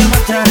que te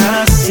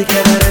marcharás y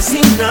quedaré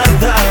sin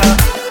nada.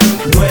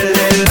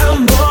 Duele el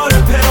amor,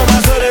 pero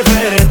más duele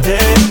verte,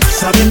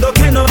 sabiendo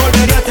que no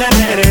volvería a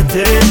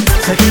tenerte.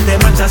 Sé que te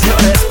marchas y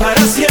ahora es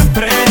para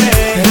siempre.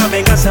 La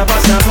venganza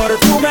pasa por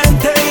tu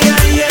mente y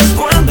ahí es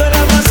cuando el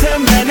alma se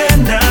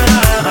envenena,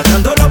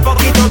 matando lo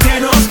poquito que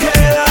nos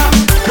queda.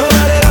 No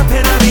vale la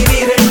pena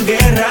vivir en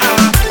guerra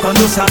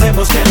cuando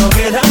sabemos que no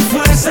quedan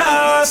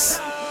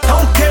fuerzas.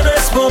 Aunque no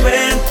es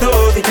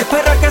momento, dije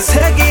para qué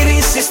seguir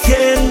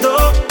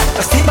insistiendo,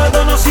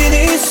 lastimándonos y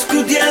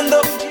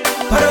discutiendo,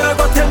 para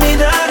luego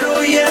terminar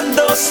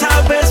huyendo.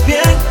 Sabes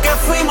bien que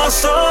fuimos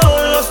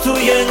solos tú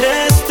y en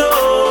esto,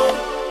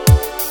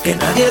 que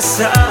nadie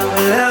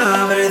sabe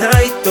la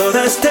verdad y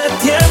todo este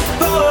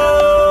tiempo.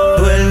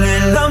 Duele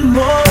el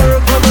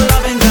amor cuando la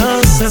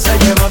venganza se ha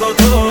llevado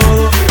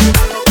todo.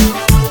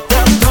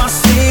 Tanto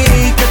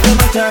así que te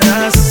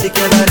marcharás y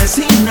quedaré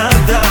sin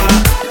nada.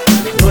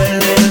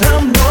 Duele el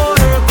amor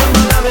cuando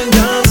la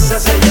venganza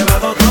se ha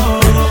llevado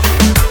todo.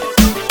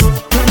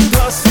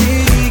 Tanto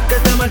así que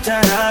te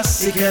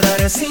marcharás y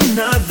quedaré sin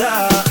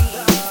nada.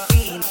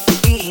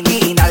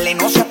 Y dale,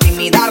 no seas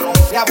tímida,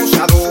 rompe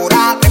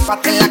abusadora,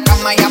 trépate en la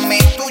cama y hazme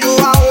tuyo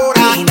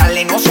ahora. Y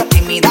dale, no seas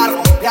tímida,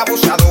 rompe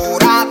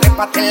abusadora,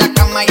 trépate en la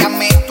cama y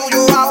hazme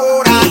tuyo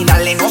ahora. Y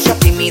dale, no seas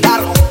tímida,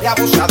 rompe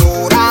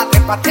abusadora,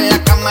 trépate en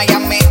la cama y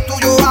hazme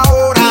tuyo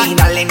ahora. Y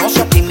dale, no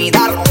seas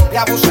tímida, rompe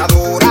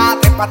abusadora,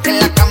 trépate en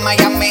la cama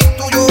y hazme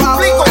tuyo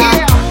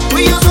ahora. Tú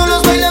y yo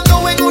solos bailando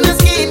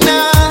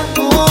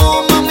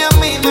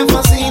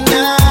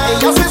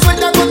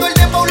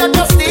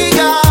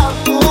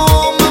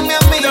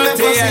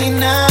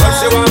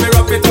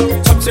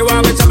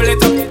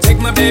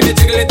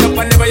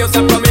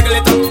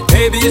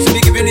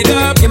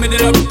Give me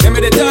the love, give me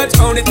the touch.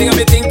 Only thing I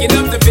be thinking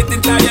of to fit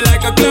inside you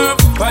like a glove.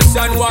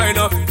 Passion wine,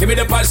 give me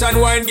the passion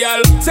wine,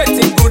 girl. Set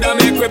it good and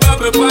make we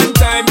bubble one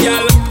time,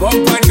 girl.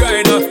 Bump and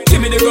grind,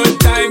 give me the good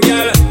time,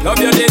 girl. Love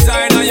your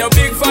design and your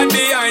big fan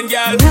behind,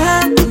 girl.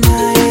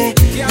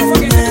 Can't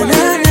forget the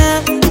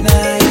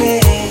passion.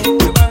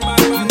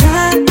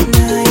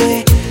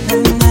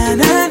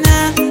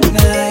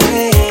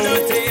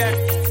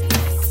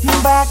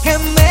 Pa' que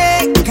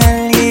me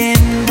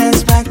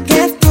calientas, pa'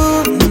 que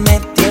tú me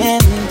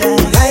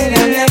tiendas.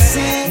 Báilame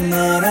así,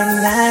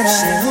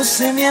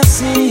 sedúceme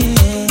así.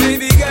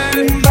 Baby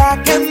girl, pa'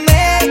 que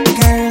me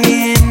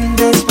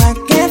calientas, pa'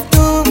 que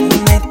tú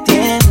me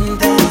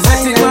tiendas.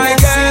 Báilame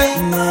así,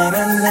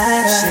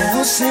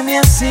 sedúceme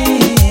así.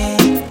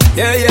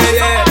 yeah, yeah,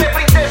 yeah.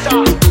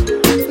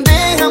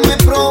 Déjame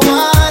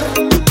probar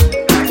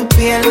tu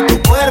piel y tu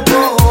cuerpo.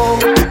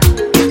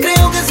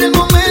 Creo que es el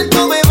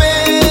momento,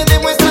 bebé.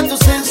 Demuestra tu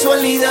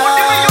sensualidad.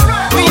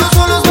 Tú y yo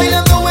solos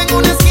bailando en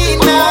una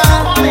esquina.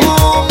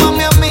 Oh,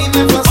 mami, a mí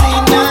me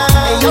fascina.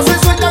 Ella se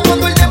suelta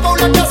cuando el tiempo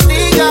la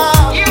castiga.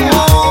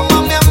 Oh,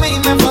 mami, a mí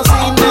me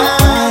fascina.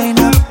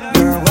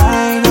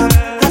 Wind up,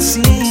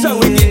 así. So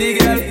we did it,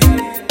 girl.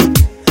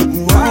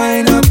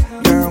 Wind up,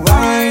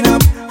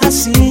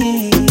 así.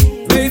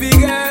 Baby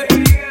girl,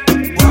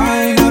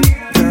 Wind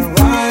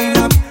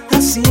up,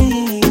 así.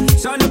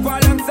 Sean up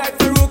alongside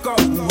Faruko.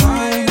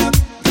 Wind up,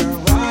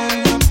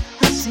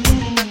 así.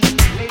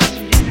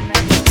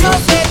 No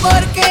sé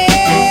por qué,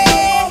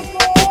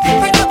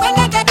 pero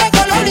cuando te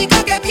pego lo único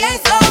que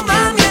pienso,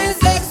 mami, es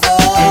sexo.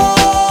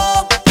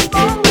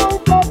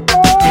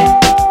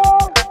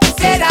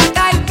 Será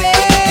tal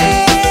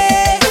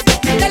vez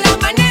de la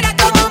manera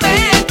como me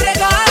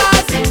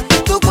entregas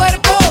tu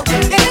cuerpo,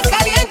 eres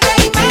caliente y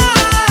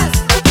más.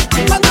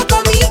 Cuando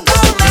conmigo,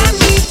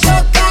 mami,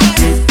 chocas,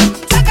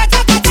 chaca,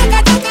 chaca, chaca,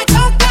 chaca,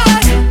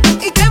 chocas,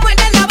 y te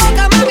muerden la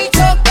boca, mami,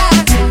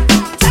 chocas,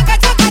 chaca,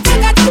 chaca,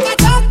 chaca, chaca,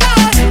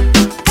 chocas.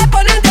 Te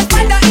pones de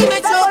espalda y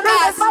me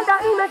chocas.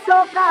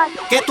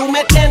 Que tú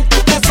me tientes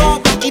y te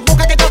sobas y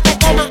busca que yo te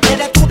coma.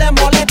 Eres tú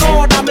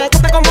demoledora. Me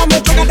gusta como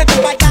me chocas de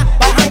tu vaina.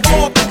 Bajan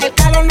gotas, el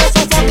calor no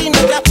sofoca y no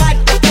te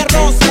falta que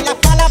roce. Las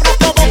palabras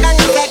provocan a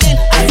seguir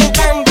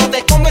azotando.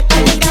 De cómo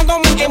estoy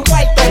mirándome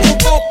envuelto en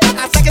tu boca.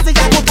 Hace que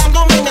siga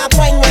gustándome, me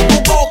adueño en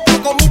tu boca.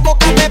 Con mi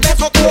boca te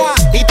beso toa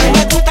y tú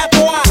me gustas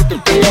toa.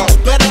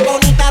 Tú eres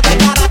bonita de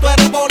cara, tú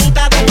eres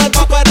bonita de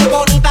cuerpo, tú eres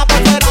bonita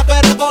por fuera, tú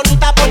eres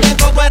bonita por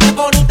dentro, tú eres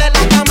bonita en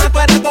la cama, tú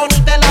eres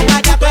bonita en la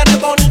playa, tú eres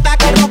bonita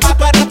con ropa,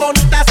 tú eres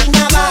bonita sin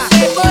nada. No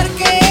sé por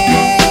qué,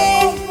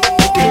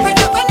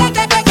 pero cuando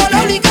te pego lo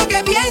único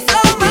que pienso,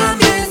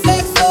 mami, es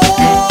sexo.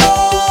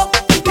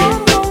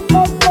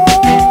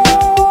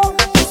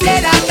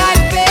 Será tal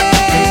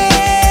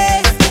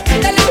vez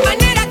de la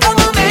manera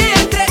como me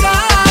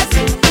entregas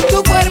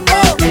tu cuerpo,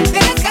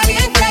 eres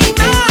caliente y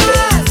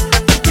más.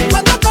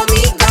 Cuando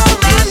conmigo,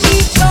 mami,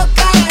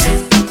 chocas,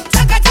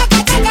 chaca, chaca,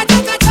 chaca,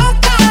 chaca,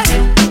 chocas,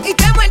 y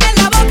te muerden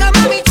la boca,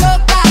 mami,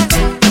 chocas,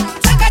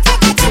 chaca,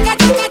 chaca, chaca,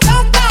 chaca,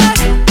 chocas.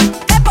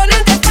 Te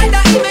pones de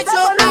espalda y me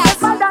chocas.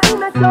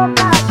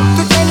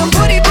 Tú tienes un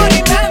booty,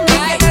 booty, mami,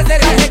 que me hace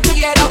que te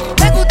quiero.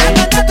 Me gusta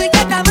cuando tú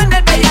ya estás en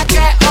el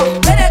bellaqueo.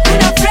 Eres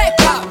una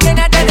fresca,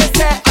 llena de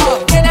deseo,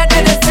 llena de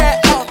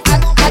deseo.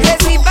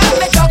 Agresiva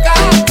me toca,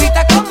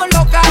 grita como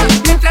loca,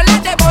 mientras la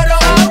devoro,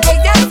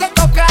 ella se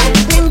toca.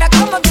 Linda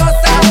como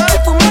diosa,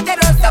 perfume de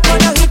rosa,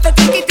 con ojitos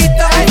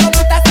chiquititos, ay, como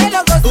estás se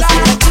lo Tú goza.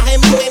 siempre estás en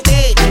mi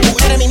mente, tú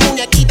eres mi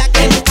muñequita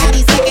que nunca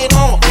dice que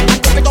no. Al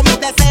cumple con mis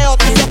deseos,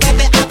 tú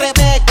siempre te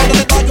atreves. Cuando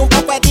te doy un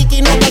poco de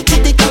tiki, no te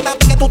quites. Cada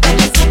vez que tú te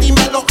excitas y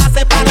me lo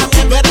haces para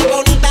mí. Tú eres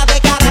bonita de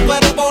cara, tú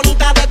eres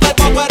bonita de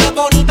cuerpo, tú eres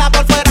bonita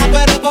por fuera, tú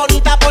eres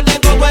bonita por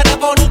dentro, tú eres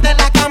bonita en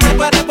la cama,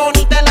 tú eres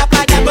bonita en la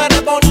playa, tú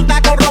eres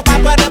bonita con ropa,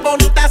 tú eres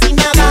bonita sin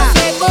nada. No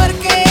sé por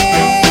qué,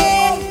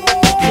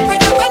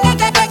 pero cuando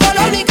te pego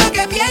lo único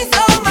que pienso,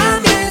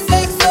 mami, es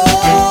sexo.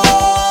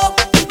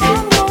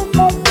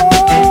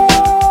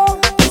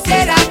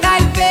 Será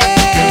tal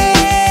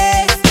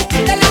vez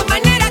de la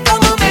manera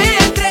como me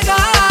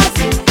entregas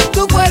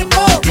tu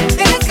cuerpo,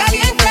 eres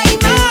caliente y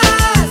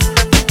más.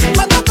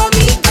 Cuando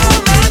conmigo,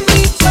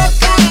 mami,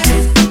 chocas,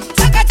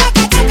 chaca,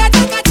 chaca, chaca,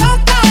 chaca,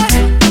 chocas,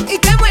 y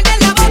te muerden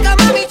la boca,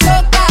 mami,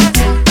 chocas,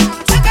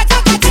 chaca,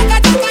 chaca, chaca,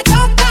 chaca,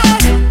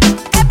 chocas.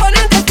 Te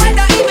pones de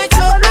espalda y me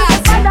chocas.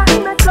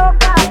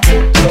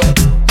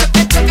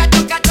 Choca, choca,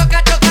 choca, choca,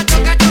 choca, choca,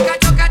 choca,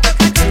 choca,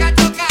 choca, choca,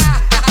 choca.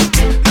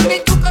 Mami,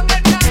 tú con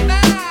el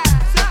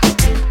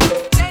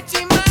de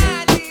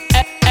Chimali.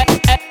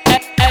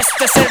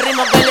 Este es el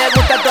ritmo que le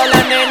gusta a toda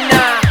la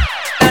nena.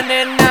 La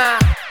nena,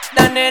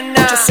 la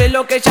nena. Yo sé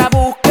lo que ella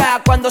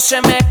busca cuando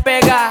se me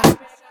pega.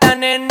 La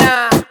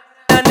nena,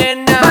 la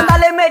nena.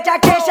 Mándale mecha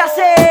que ella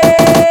sé.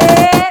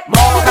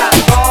 Moja,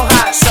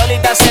 moja,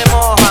 solita se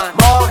moja.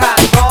 Moja,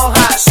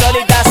 moja,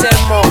 solita se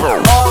moja.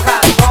 Moja,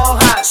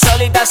 moja,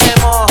 solita se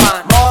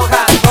moja.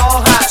 Moja,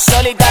 moja,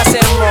 solita se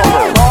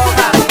moja.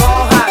 Moja,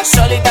 moja,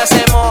 solita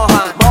se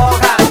moja.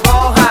 Moja,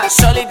 moja,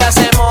 solita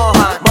se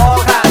moja.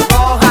 Moja,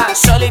 moja,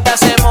 solita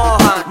se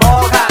moja.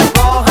 Moja,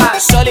 moja,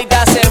 solita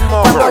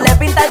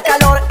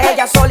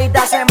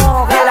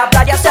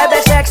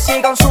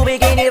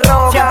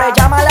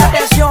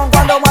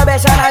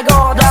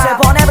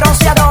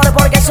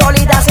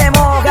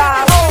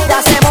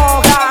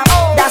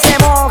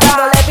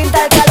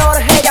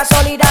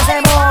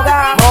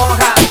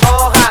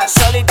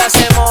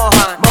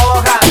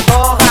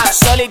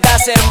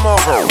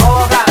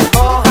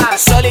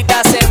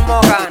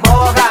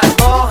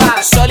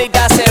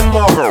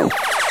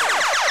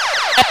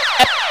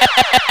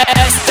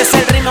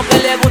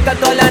busca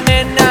toda la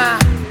nena,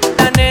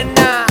 la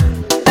nena,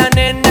 la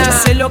nena. Yo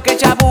sé lo que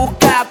ella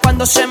busca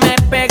cuando se me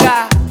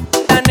pega.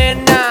 La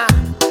nena,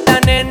 la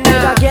nena.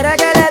 Ella quiere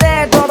que le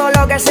dé todo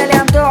lo que se le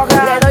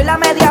antoja. Le doy la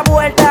media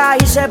vuelta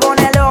y se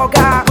pone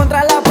loca.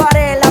 Contra la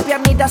pared, la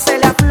piernita se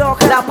le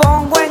afloja. La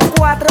pongo en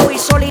cuatro y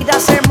solita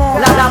se moja.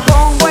 La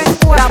pongo en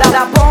cuatro,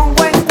 la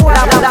pongo en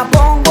cuatro, la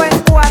pongo en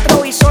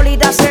cuatro y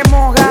solita se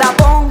moja. La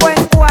pongo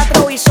en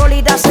cuatro y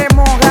solita se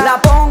moja.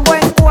 La pongo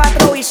en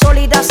cuatro y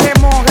solita se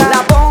moja.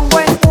 La pongo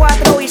en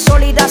cuatro y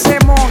solita se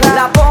moja.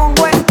 La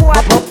pongo en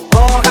cuatro,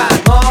 Moja,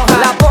 moja.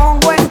 la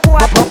pongo en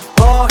cuatro,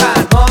 Moja,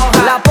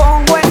 moja. la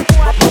pongo en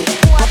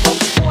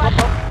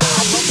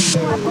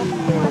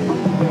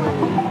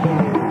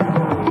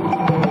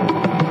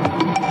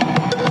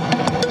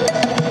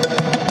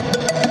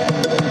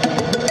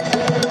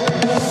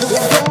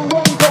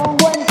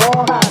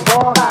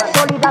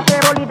solita se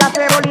bolita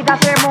se bolita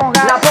se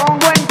moja. La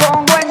pongo en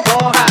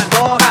Moja,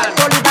 moja.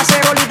 solita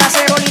se bolita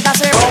se bolita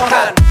se moja.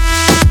 Moja.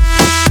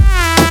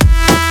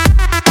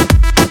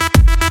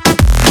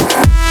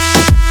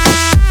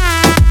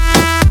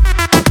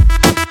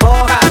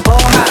 Moja,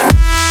 moja.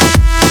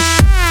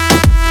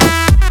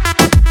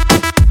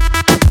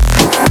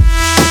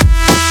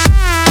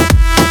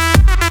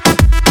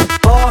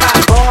 Moja,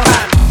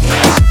 moja.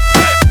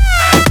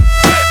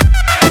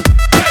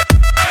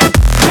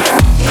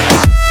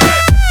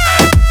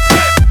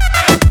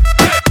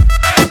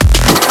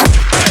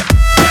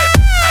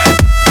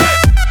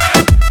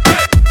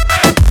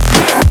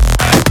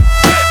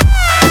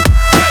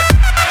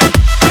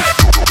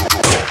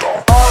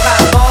 Moja,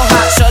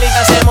 moja,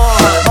 solita se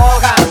moja.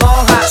 Moja,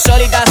 moja,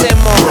 solita se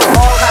moja.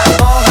 Moja,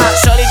 moja,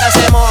 solita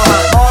se moja.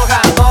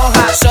 Moja,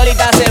 moja,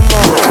 solita se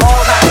moja.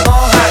 Moja,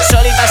 moja,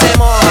 solita se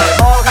moja.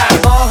 Moja,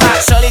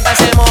 moja, solita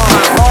se moja.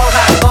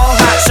 Moja,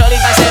 moja,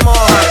 solita se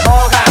moja.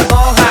 Moja,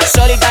 moja,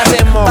 solita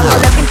se moja. Cuando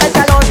le pinta el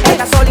calor,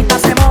 ella solita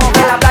se moja.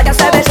 En la playa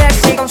se ve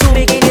sexy con su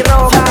bikini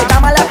roja. Me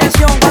llama la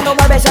atención cuando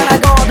mueve esa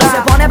nalgota.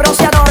 Se pone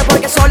bronceador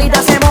porque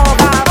solita se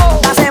moja.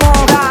 La se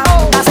moja,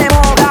 la se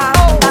moja,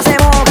 la se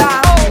moja,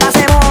 la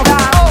se moja,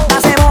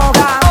 la se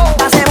moja,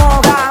 la se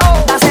moja,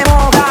 la se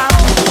moja.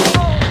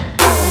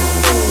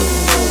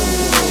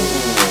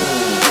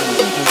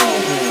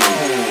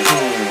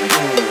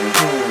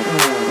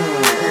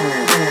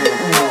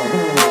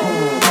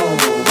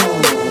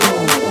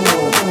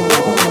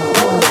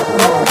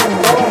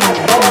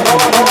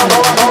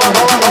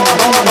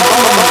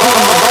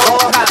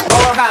 Moja,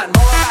 moja.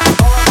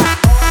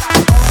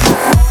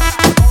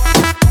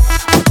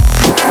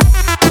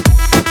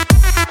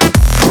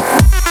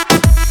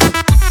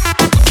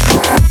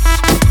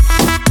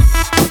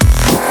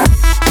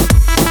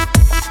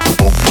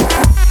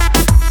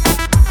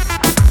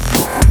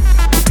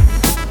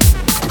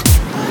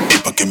 ¿Y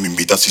pa' qué me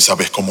invitas si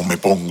sabes cómo me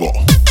pongo?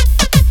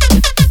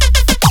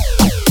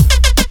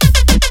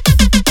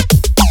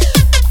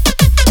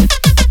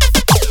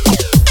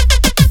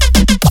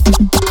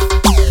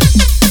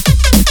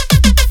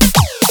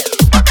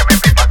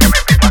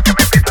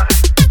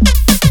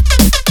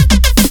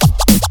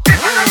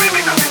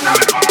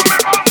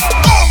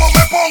 ¿Cómo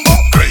me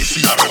pongo?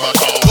 Crazy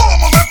arrebatado.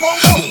 ¿Cómo me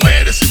pongo?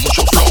 Mujeres y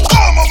mucho flow.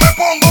 ¿Cómo me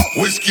pongo?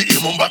 Whisky y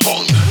un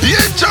batón. Y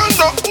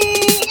echando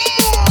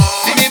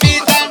Si me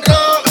invitan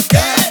rock,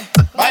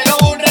 bailo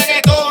un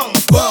reggaetón.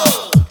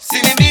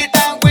 Si me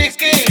invitan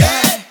whisky,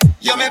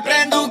 yo me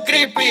prendo un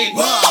creepy.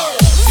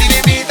 Si me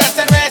invitan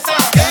cerveza,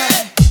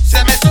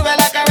 se me sube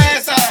la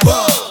cabeza.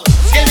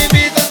 Si me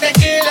invitan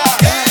tequila,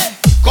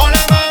 con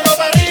la mano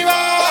para arriba.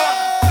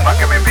 ¿Pa'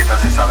 qué me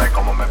invitas si sabes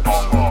cómo me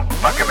pongo?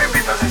 ¿Pa' qué me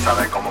invitas si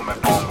sabes cómo me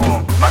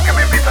pongo? ¿Pa' qué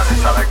me invitas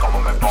si sabes cómo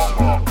me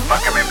pongo? ¿Pa'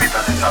 qué me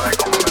invitas si sabes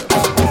cómo me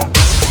pongo?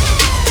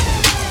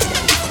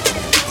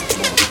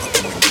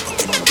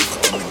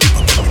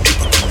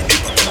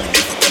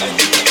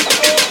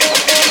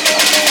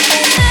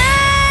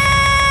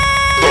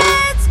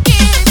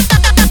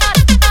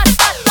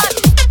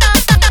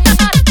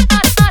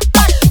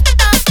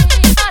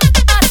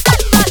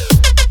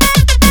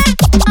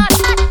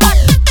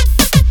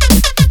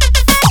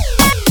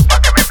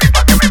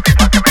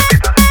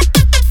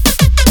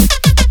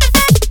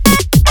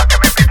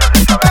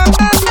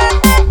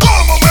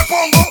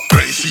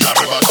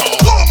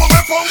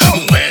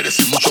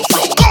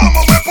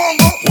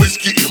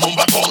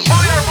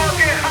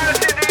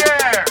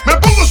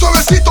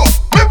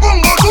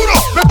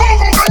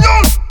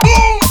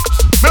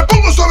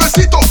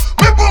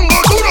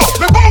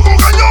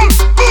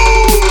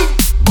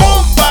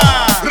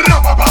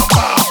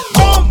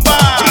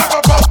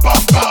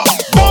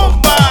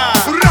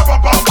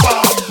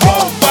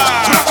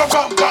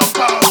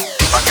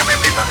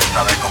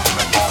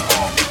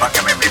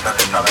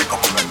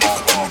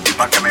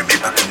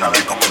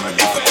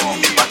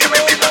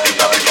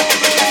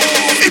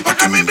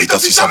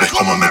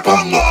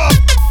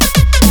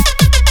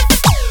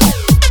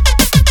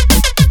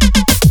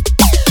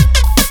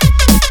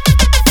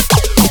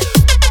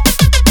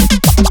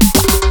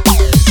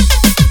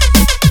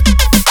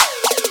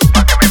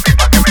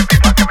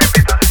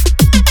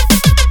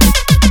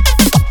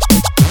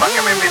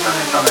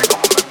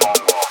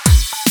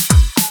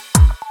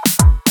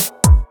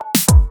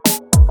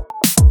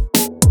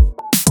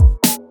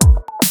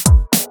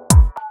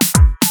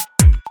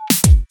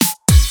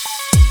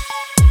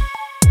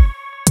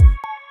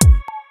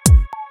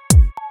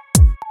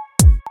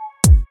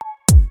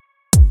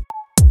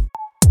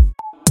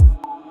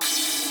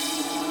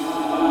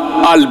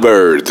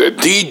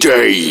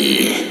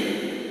 AlbertDj.